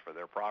all cash for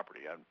their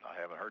property.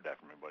 I haven't heard that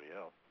from anybody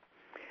else.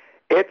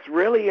 It's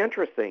really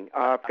interesting.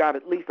 I've got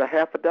at least a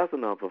half a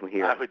dozen of them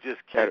here. I was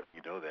just kidding.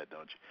 You know that,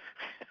 don't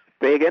you?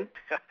 Say again?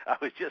 I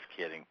was just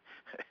kidding.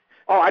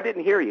 Oh, I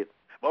didn't hear you.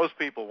 Most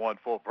people want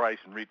full price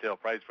and retail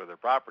price for their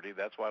property.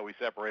 That's why we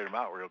separate them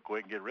out real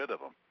quick and get rid of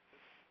them.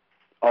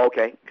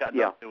 Okay. Got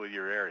nothing to do with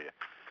your area.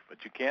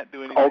 But you can't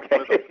do anything with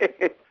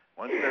them.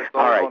 Once they're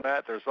sold on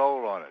that, they're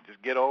sold on it.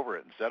 Just get over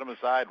it and set them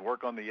aside and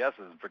work on the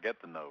yeses and forget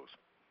the nos.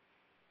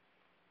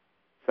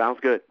 Sounds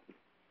good.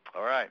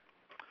 All right.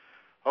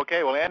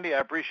 Okay, well, Andy, I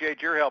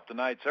appreciate your help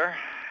tonight, sir,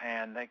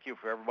 and thank you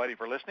for everybody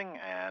for listening.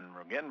 And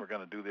again, we're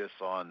going to do this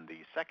on the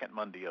second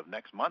Monday of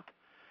next month.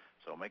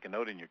 So make a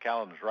note in your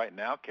calendars right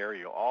now. Carry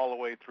you all the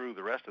way through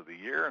the rest of the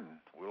year, and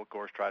we'll, of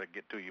course, try to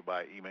get to you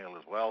by email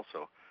as well.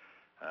 So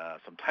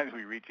sometimes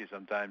we reach you,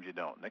 sometimes you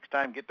don't. Next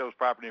time, get those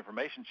property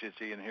information sheets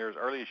in here as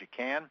early as you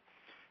can,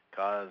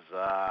 because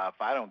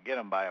if I don't get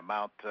them by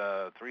about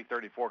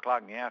 3:30, 4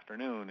 o'clock in the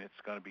afternoon, it's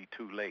going to be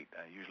too late.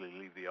 I usually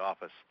leave the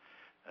office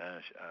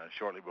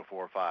shortly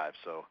before 5.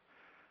 So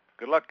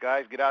good luck,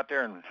 guys. Get out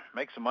there and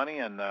make some money.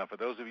 And for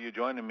those of you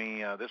joining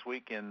me this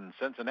week in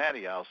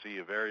Cincinnati, I'll see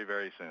you very,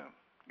 very soon.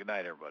 Good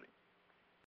night, everybody.